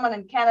 hopefully, as someone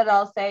in Canada,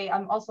 I'll say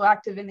I'm also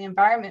active in the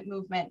environment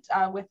movement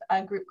with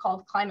a group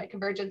called Climate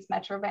Convergence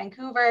Metro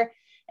Vancouver,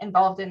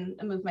 involved in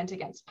a movement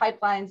against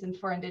pipelines and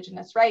for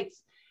Indigenous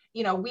rights.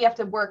 we have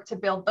to work to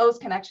build those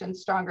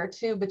connections stronger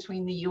too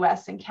between the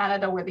US and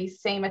Canada, where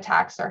these same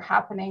attacks are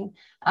happening.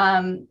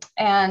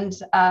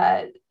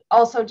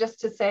 Also, just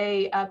to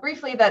say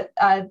briefly that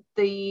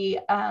the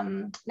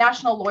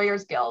National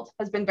Lawyers Guild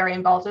has been very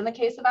involved in the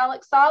case of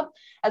Alex Saab,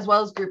 as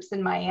well as groups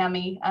in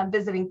Miami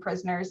visiting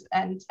prisoners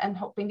and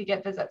hoping to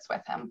get visits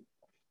with him.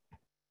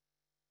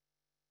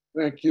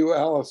 Thank you,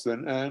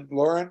 Alison. And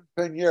Lauren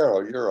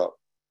Pineiro, you're up.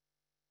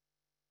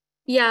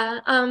 Yeah,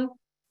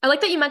 I like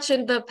that you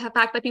mentioned the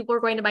fact that people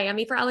were going to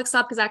Miami for Alex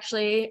Saab, because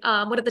actually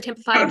one of the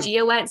Tampa 5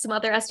 Geo went, some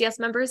other SDS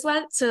members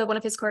went to one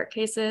of his court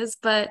cases.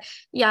 But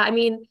yeah, I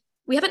mean,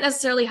 we haven't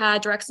necessarily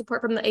had direct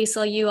support from the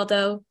ACLU,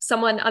 although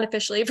someone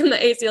unofficially from the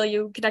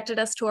ACLU connected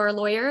us to our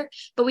lawyer.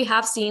 But we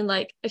have seen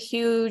like a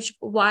huge,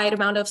 wide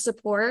amount of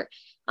support.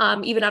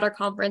 Even at our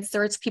conference,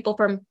 there was people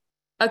from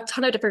a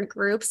ton of different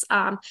groups,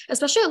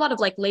 especially a lot of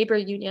like labor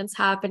unions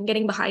have been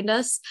getting behind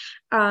us.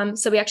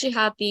 So we actually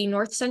have the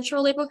North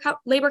Central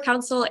Labor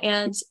Council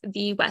and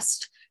the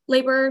West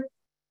Labor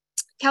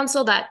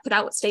Council that put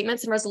out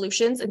statements and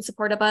resolutions in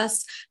support of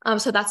us.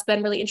 So that's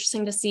been really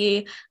interesting to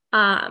see.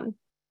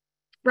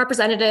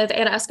 Representative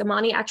Anna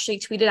Escamani actually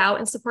tweeted out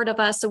in support of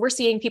us. So we're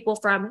seeing people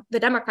from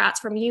the Democrats,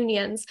 from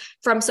unions,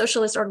 from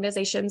socialist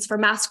organizations, from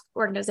mass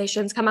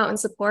organizations come out and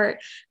support.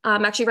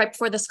 Actually, right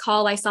before this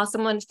call, I saw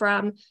someone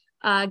from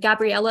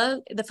Gabriela,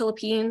 the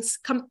Philippines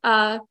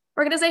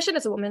organization.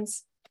 It's a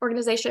women's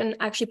organization,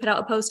 actually put out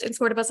a post in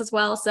support of us as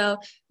well. So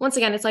once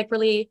again, it's like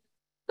really,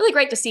 really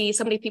great to see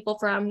so many people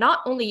from not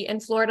only in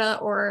Florida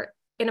or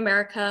in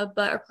America,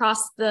 but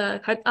across the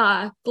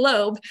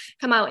globe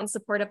come out in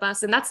support of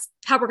us. And that's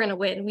how we're going to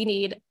win. We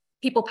need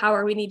people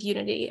power. We need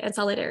unity and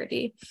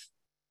solidarity.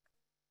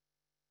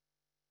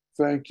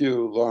 Thank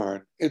you,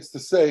 Lauren. It's the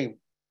same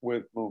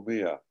with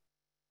Mumia.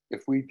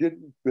 If we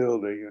didn't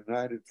build a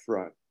united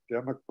front,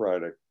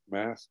 democratic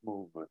mass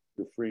movement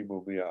to free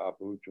Mumia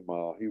Abu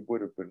Jamal, he would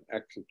have been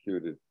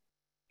executed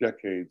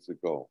decades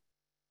ago.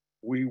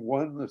 We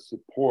won the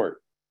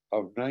support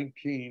of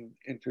 19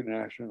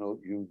 international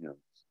unions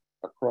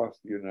across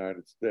the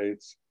United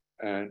States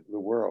and the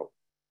world.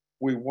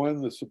 We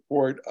won the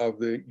support of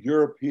the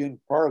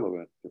European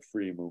Parliament to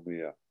free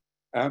Mumia,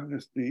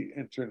 Amnesty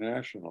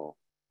International,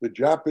 the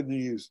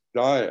Japanese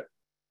Diet,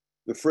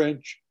 the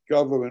French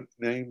government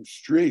named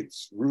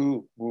streets,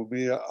 Rue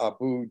Mumia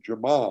Abu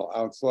Jamal,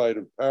 outside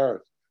of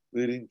Paris,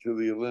 leading to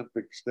the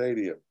Olympic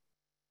Stadium.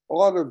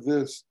 All of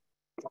this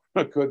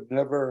could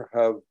never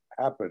have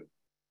happened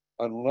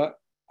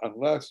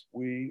unless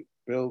we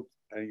built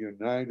a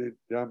united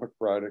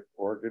democratic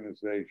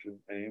organization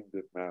aimed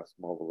at mass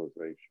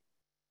mobilization.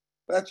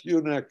 That's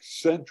UNAC's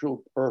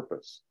central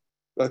purpose.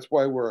 That's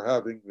why we're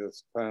having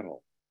this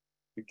panel,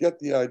 to get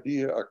the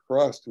idea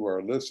across to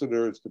our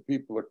listeners, to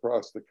people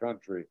across the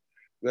country,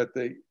 that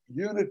the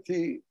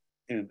unity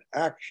in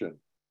action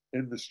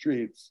in the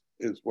streets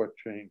is what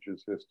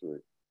changes history.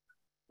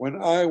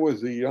 When I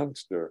was a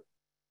youngster,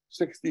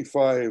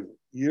 65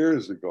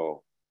 years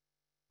ago,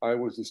 I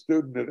was a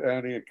student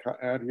at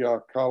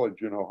Antioch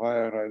College in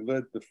Ohio, and I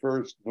led the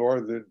first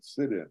Northern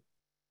sit-in.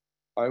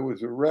 I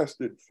was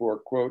arrested for,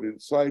 quote,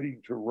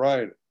 inciting to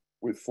riot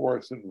with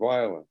force and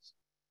violence.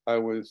 I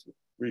was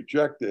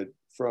rejected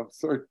from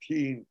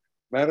 13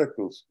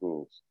 medical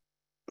schools.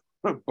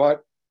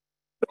 But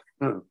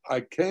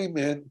I came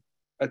in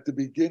at the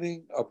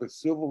beginning of a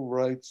civil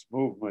rights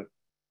movement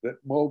that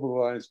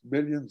mobilized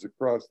millions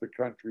across the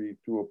country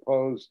to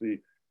oppose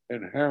the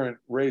inherent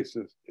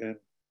racism in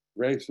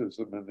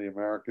the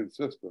American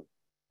system.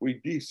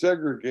 We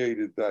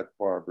desegregated that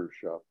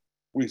barbershop.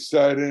 We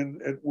sat in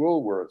at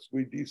Woolworths.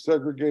 We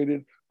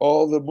desegregated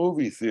all the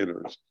movie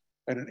theaters.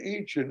 And in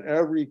each and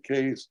every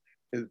case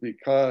is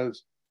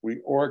because we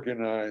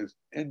organized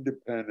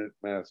independent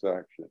mass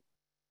action.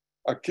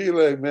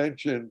 Akile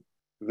mentioned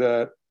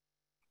that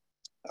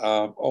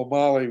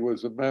O'Malley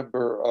was a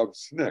member of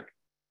SNCC,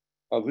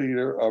 a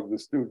leader of the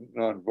Student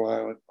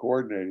Nonviolent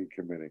Coordinating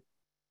Committee.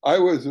 I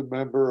was a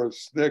member of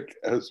SNCC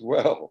as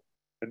well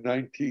in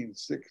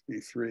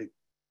 1963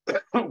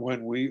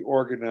 when we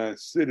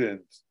organized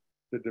sit-ins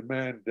to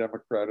demand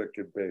democratic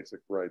and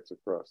basic rights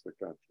across the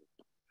country.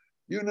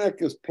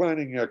 UNAC is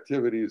planning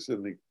activities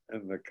in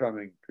the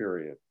coming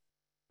period.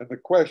 And the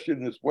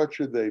question is, what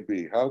should they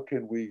be? How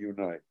can we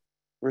unite?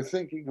 We're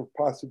thinking of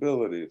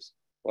possibilities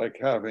like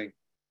having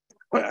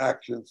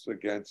actions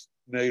against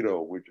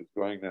NATO, which is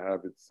going to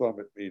have its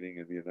summit meeting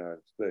in the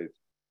United States,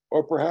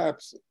 or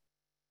perhaps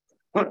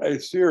a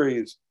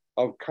series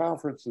of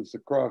conferences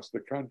across the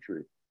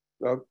country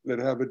that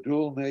have a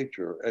dual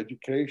nature,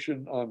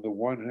 education on the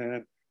one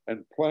hand,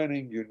 and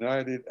planning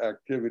united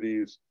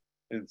activities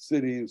in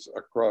cities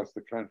across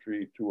the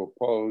country to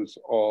oppose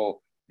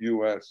all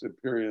US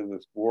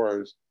imperialist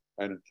wars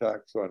and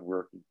attacks on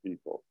working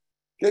people.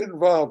 Get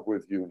involved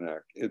with UNAC.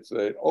 It's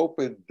an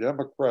open,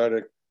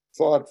 democratic,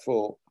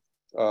 thoughtful,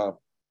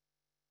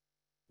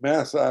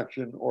 mass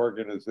action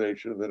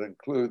organization that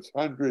includes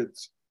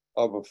hundreds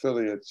of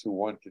affiliates who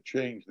want to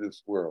change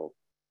this world.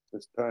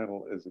 This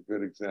panel is a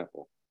good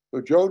example. So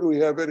Joe, do we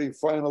have any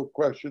final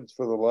questions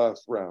for the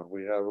last round?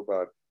 We have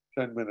about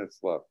 10 minutes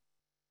left.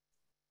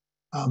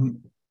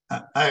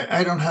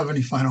 I don't have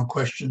any final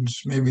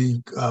questions.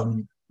 Maybe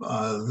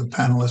the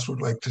panelists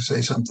would like to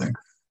say something.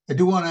 I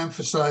do want to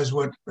emphasize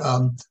what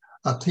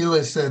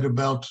Akile said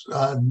about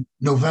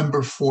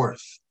November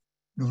 4th.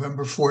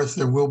 November 4th,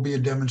 there will be a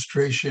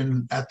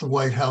demonstration at the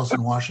White House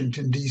in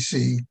Washington,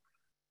 D.C.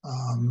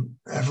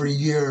 Every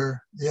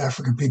year, the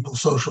African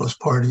People's Socialist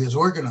Party has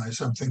organized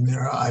something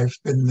there. I've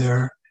been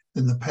there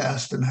in the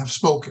past and have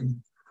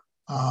spoken.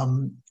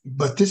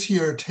 But this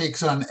year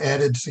takes on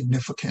added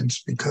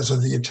significance because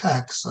of the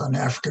attacks on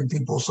African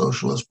People's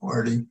Socialist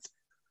Party.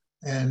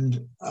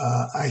 And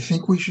I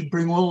think we should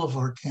bring all of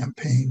our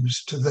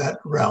campaigns to that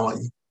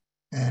rally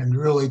and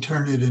really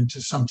turn it into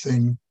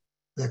something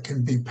that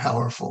can be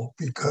powerful.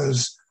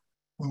 Because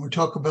when we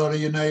talk about a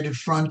united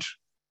front,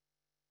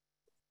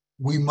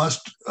 we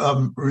must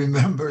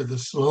remember the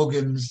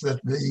slogans that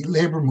the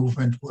labor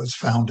movement was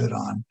founded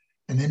on.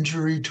 An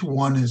injury to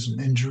one is an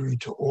injury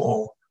to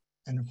all.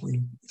 And if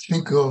we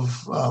think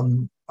of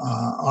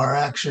our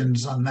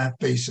actions on that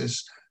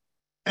basis,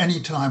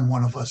 anytime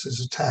one of us is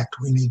attacked,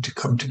 we need to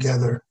come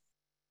together.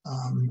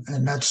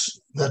 And that's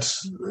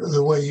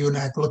the way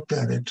UNAC looked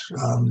at it.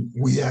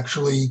 We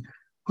actually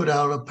put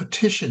out a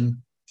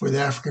petition for the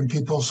African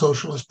People's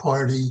Socialist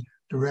Party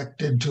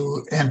directed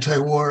to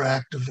anti-war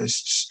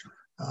activists.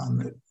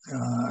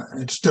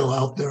 It's still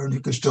out there and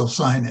you can still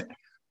sign it.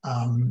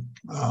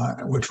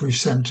 Which we've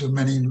sent to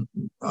many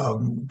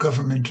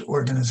government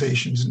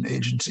organizations and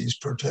agencies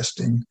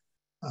protesting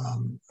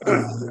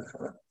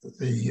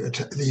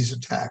these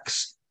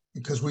attacks,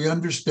 because we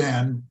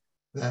understand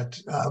that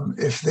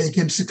if they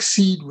can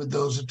succeed with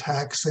those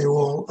attacks, they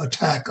will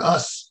attack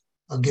us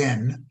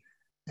again.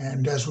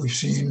 And as we've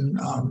seen,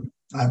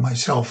 I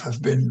myself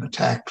have been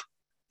attacked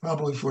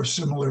probably for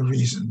similar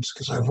reasons,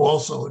 because I've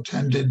also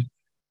attended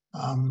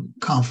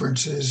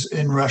conferences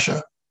in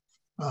Russia,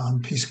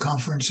 peace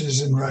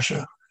conferences in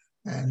Russia,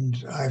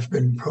 and I've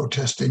been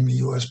protesting the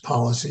U.S.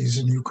 policies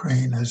in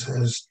Ukraine, as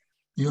has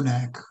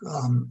UNAC,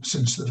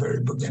 since the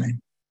very beginning.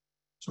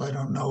 So I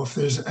don't know if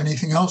there's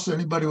anything else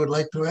anybody would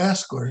like to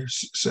ask or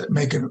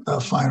make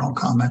a final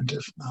comment.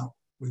 If not,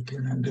 we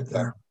can end it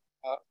there.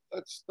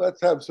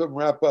 Let's have some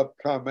wrap-up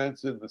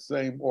comments in the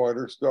same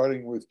order,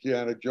 starting with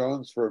Keyanna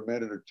Jones for a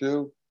minute or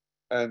two,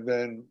 and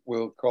then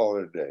we'll call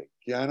it a day.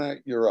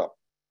 Keyanna, you're up.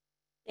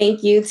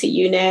 Thank you to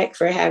UNAC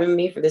for having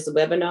me for this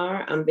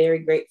webinar. I'm very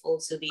grateful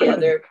to the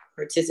other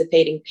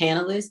participating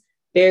panelists.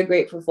 Very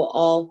grateful for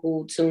all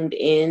who tuned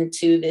in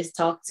to this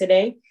talk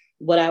today.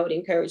 What I would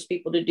encourage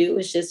people to do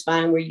is just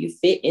find where you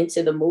fit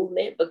into the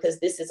movement, because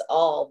this is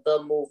all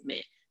the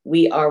movement.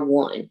 We are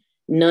one.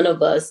 None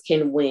of us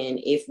can win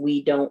if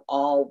we don't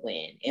all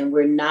win. And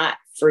we're not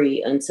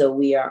free until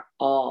we are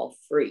all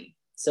free.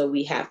 So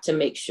we have to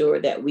make sure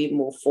that we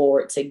move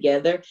forward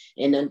together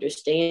and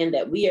understand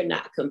that we are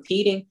not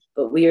competing,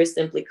 but we are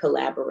simply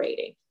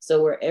collaborating.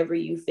 So wherever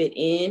you fit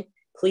in,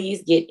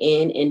 please get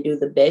in and do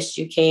the best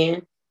you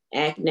can.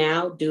 Act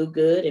now, do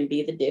good, and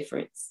be the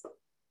difference.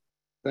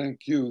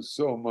 Thank you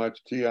so much,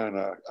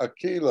 Keyanna.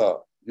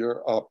 Akile,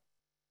 you're up.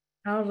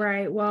 All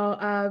right. Well,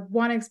 I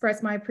want to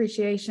express my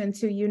appreciation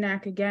to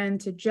UNAC again,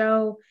 to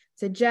Joe,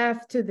 to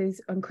Jeff, to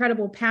these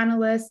incredible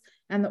panelists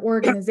and the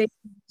organization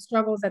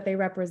struggles that they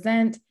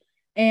represent.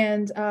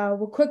 And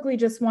we'll quickly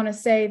just want to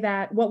say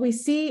that what we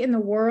see in the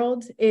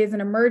world is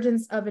an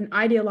emergence of an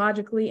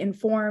ideologically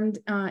informed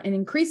and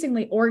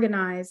increasingly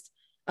organized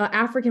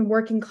African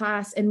working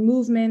class and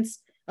movements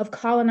of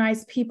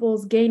colonized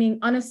peoples gaining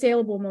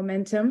unassailable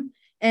momentum,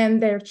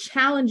 and they're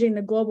challenging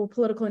the global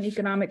political and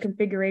economic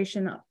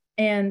configuration.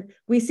 And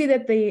we see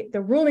that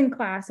the ruling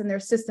class and their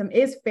system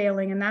is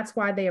failing, and that's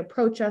why they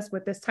approach us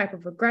with this type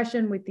of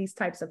aggression, with these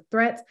types of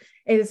threats.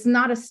 It is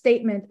not a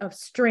statement of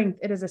strength.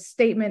 It is a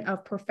statement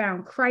of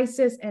profound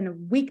crisis and of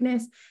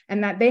weakness,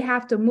 and that they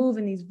have to move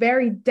in these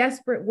very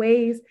desperate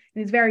ways,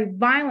 in these very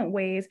violent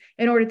ways,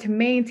 in order to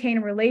maintain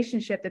a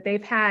relationship that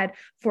they've had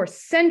for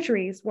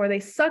centuries, where they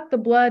suck the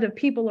blood of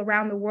people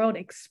around the world,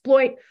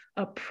 exploit,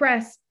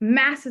 oppress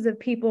masses of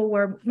people,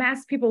 where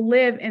mass people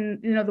live in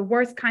the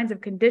worst kinds of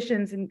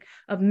conditions and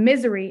of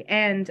misery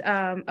and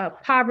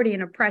poverty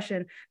and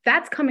oppression.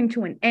 That's coming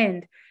to an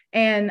end.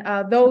 And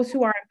those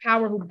who are in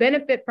power, who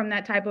benefit from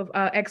that type of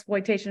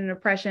exploitation and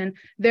oppression,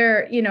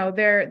 their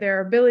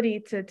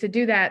ability to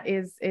do that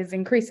is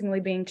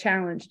increasingly being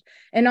challenged.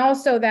 And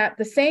also that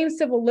the same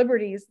civil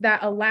liberties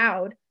that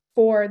allowed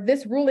for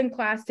this ruling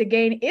class to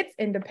gain its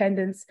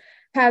independence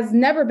has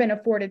never been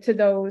afforded to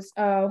those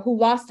who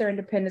lost their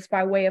independence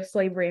by way of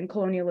slavery and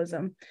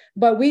colonialism.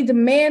 But we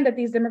demand that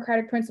these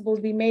democratic principles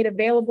be made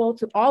available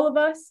to all of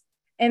us,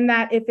 and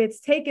that if it's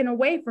taken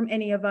away from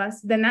any of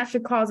us, then that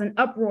should cause an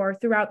uproar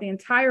throughout the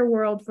entire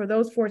world for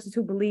those forces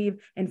who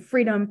believe in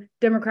freedom,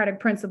 democratic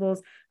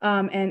principles,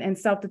 and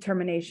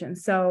self-determination.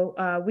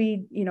 So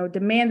we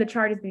demand the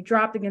charges be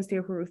dropped against the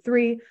Uhuru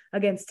 3,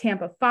 against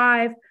Tampa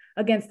 5,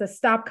 against the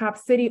Stop Cop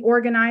City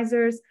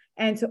organizers,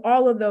 and to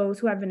all of those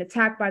who have been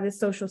attacked by this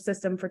social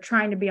system for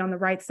trying to be on the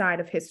right side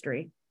of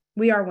history.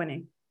 We are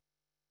winning.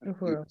 Thank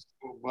you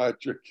so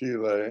much,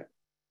 Akile.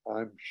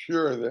 I'm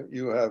sure that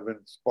you have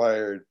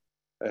inspired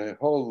a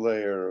whole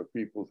layer of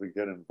people to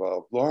get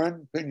involved.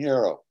 Lauren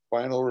Pineiro,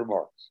 final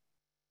remarks.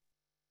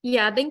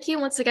 Yeah, thank you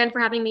once again for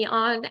having me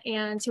on,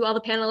 and to all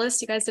the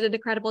panelists. You guys did an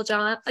incredible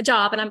job,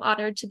 and I'm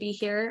honored to be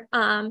here.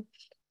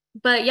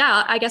 But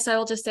yeah, I guess I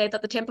will just say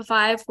that the Tampa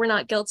Five, we're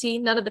not guilty.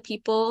 None of the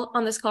people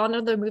on this call,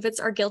 none of the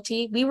movements are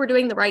guilty. We were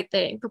doing the right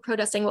thing for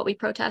protesting what we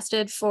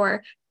protested,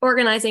 for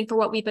organizing for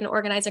what we've been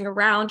organizing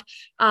around.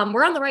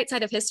 We're on the right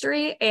side of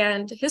history,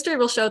 and history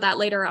will show that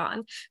later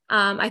on.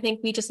 I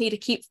think we just need to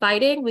keep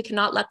fighting. We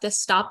cannot let this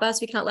stop us.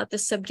 We cannot let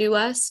this subdue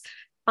us.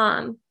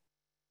 And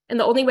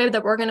the only way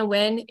that we're going to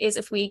win is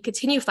if we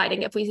continue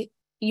fighting, if we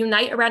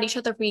unite around each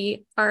other,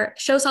 we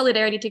show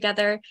solidarity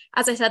together.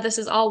 As I said, this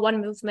is all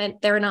one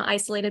movement. They're not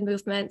isolated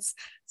movements.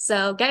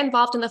 So get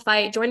involved in the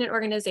fight, join an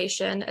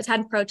organization,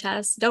 attend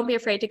protests. Don't be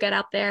afraid to get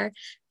out there.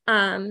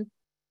 And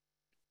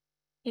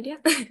yeah.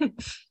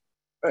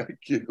 Thank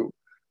you.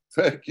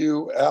 Thank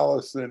you,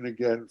 Alison,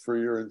 again for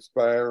your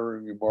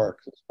inspiring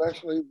remarks,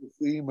 especially the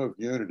theme of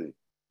unity.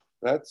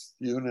 That's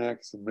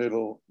UNAC's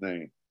middle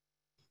name.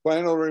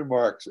 Final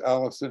remarks,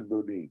 Alison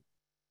Bodine.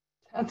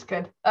 That's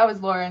good. That was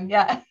Lauren.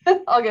 Yeah,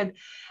 all good.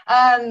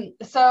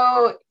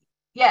 So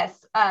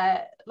yes,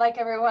 like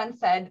everyone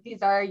said,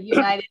 these are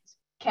united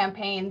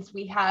campaigns.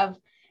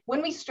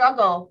 When we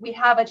struggle, we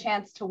have a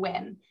chance to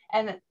win.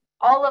 And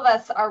all of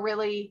us are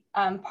really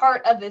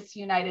part of this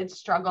united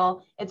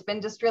struggle. It's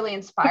been just really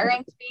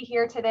inspiring to be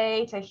here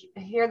today, to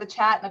hear the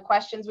chat and the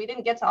questions. We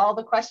didn't get to all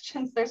the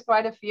questions. There's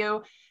quite a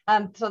few.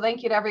 So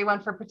thank you to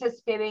everyone for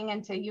participating,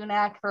 and to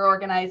UNAC for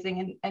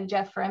organizing, and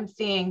Jeff for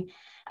emceeing.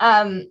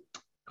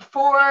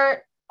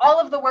 For all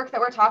of the work that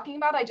we're talking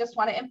about, I just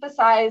want to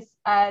emphasize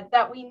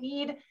that we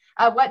need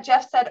what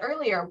Jeff said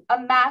earlier,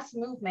 a mass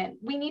movement.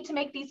 We need to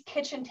make these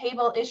kitchen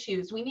table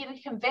issues. We need to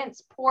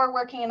convince poor,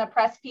 working, and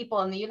oppressed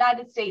people in the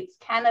United States,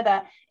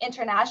 Canada,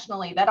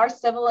 internationally, that our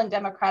civil and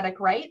democratic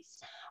rights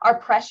are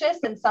precious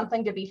and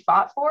something to be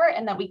fought for,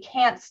 and that we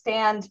can't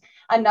stand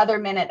another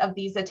minute of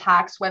these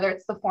attacks, whether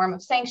it's the form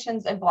of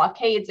sanctions and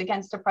blockades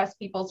against oppressed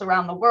peoples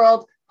around the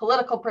world,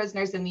 political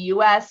prisoners in the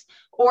US,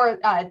 or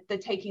the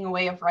taking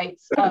away of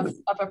rights of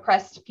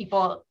oppressed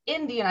people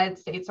in the United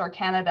States or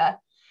Canada.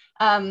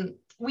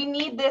 We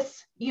need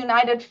this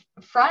united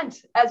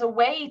front as a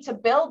way to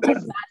build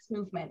this mass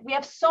movement. We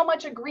have so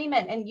much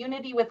agreement and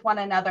unity with one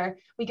another.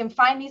 We can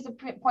find these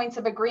points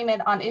of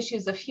agreement on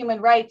issues of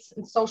human rights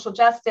and social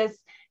justice,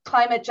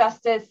 climate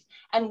justice,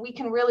 and we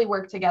can really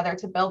work together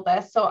to build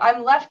this. So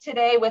I'm left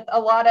today with a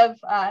lot of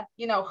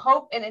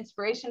hope and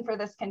inspiration for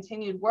this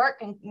continued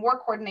work and more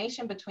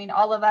coordination between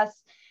all of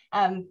us.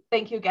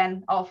 Thank you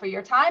again all for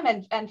your time,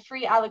 and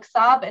free Alex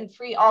Saab, and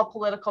free all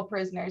political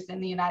prisoners in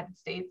the United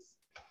States.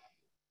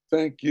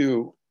 Thank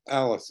you,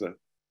 Alison.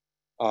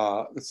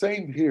 The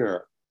same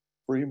here.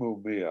 Free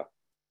Mumia,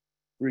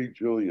 free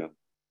Julian,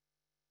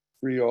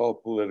 free all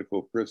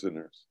political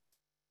prisoners.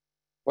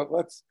 But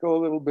let's go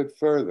a little bit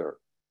further.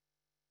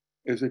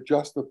 Is it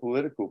just the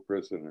political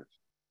prisoners?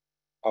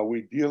 Are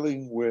we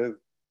dealing with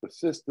the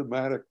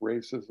systematic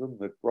racism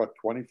that brought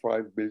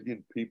 25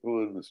 million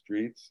people in the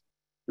streets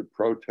to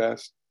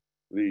protest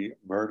the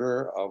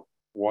murder of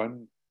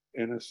one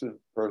innocent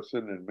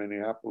person in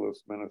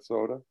Minneapolis,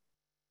 Minnesota?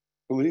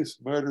 Police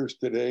murders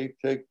today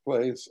take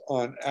place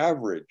on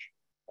average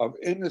of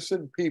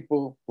innocent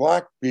people,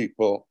 Black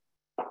people,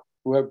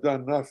 who have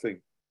done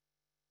nothing,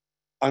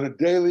 on a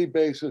daily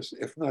basis,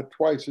 if not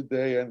twice a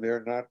day, and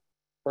they're not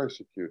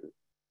persecuted.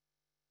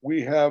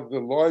 We have the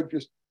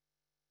largest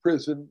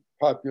prison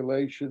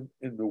population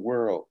in the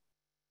world,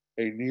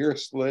 a near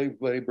slave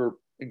labor,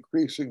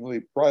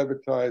 increasingly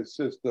privatized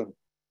system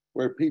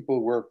where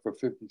people work for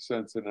 50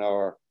 cents an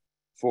hour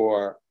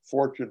for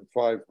Fortune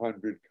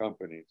 500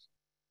 companies.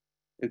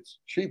 It's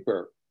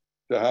cheaper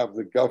to have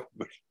the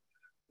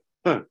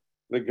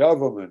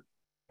government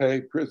pay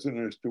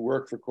prisoners to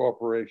work for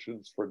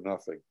corporations for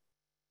nothing.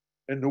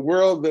 In the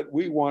world that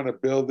we want to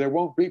build, there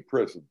won't be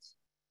prisons.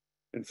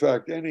 In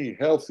fact, any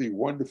healthy,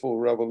 wonderful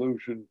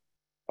revolution,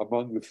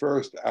 among the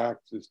first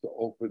acts is to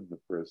open the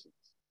prisons,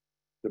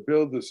 to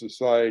build a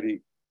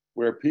society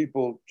where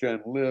people can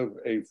live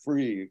a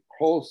free,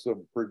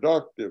 wholesome,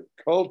 productive,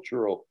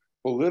 cultural,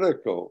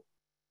 political,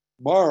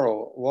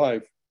 moral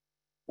life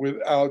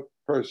without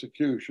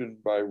persecution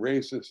by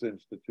racist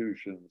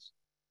institutions,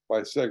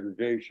 by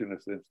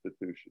segregationist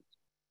institutions.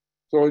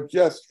 So it's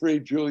just free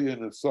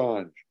Julian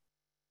Assange,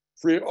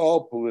 free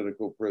all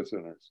political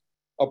prisoners,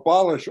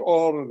 abolish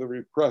all of the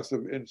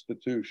repressive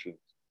institutions.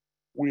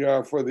 We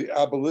are for the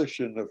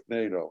abolition of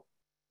NATO.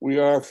 We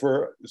are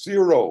for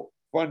zero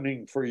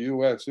funding for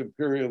US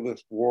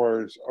imperialist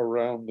wars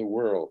around the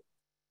world.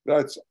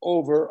 That's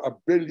over $1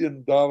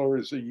 billion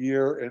a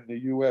year in the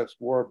US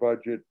war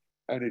budget,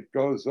 and it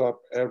goes up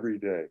every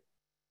day.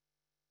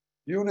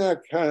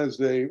 UNAC has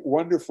a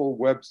wonderful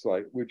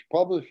website which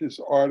publishes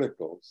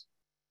articles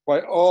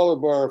by all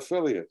of our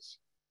affiliates.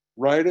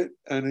 Write it,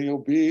 and you'll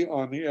be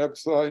on the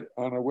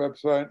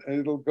website, and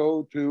it'll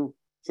go to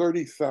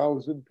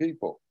 30,000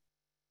 people.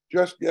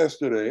 Just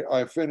yesterday,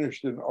 I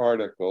finished an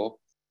article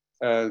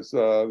as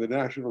the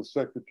National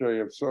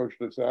Secretary of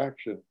Socialist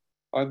Action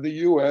on the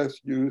US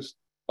use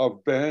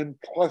of banned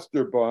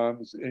cluster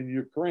bombs in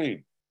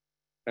Ukraine.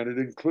 And it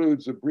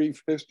includes a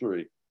brief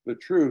history, the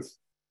truth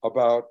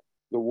about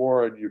the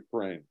war in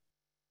Ukraine.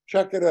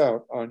 Check it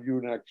out on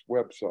UNAC's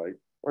website,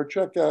 or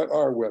check out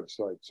our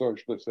website,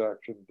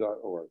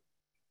 socialistaction.org.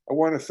 I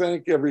want to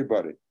thank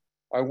everybody.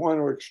 I want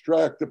to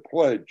extract a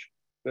pledge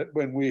that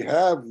when we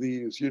have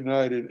these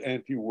United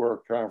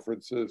Anti-War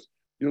conferences,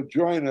 you'll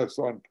join us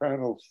on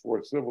panels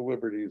for civil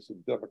liberties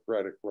and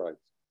democratic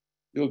rights.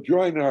 You'll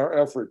join our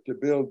effort to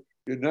build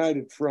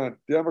united front,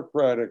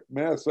 democratic,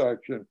 mass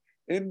action,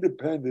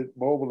 independent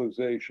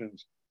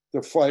mobilizations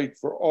to fight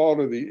for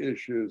all of the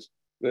issues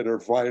that are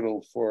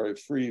vital for a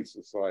free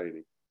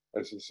society,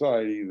 a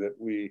society that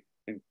we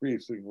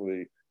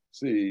increasingly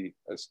see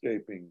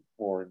escaping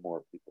more and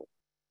more people.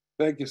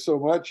 Thank you so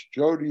much.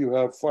 Joe, do you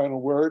have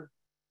final word?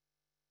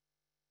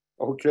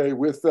 Okay,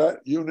 with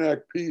that,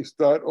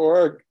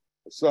 unacpeace.org,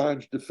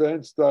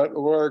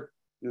 AssangeDefense.org.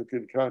 You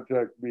can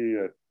contact me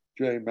at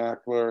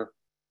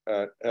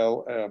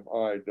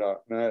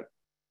jmackler@lmi.net.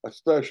 A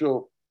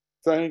special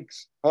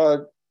thanks,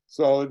 hug,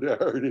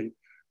 solidarity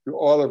to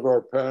all of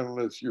our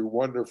panelists. You're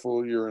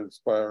wonderful, you're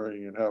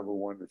inspiring, and have a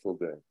wonderful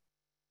day.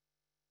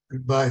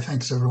 Goodbye.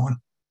 Thanks,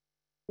 everyone.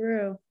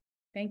 True.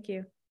 Thank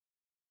you.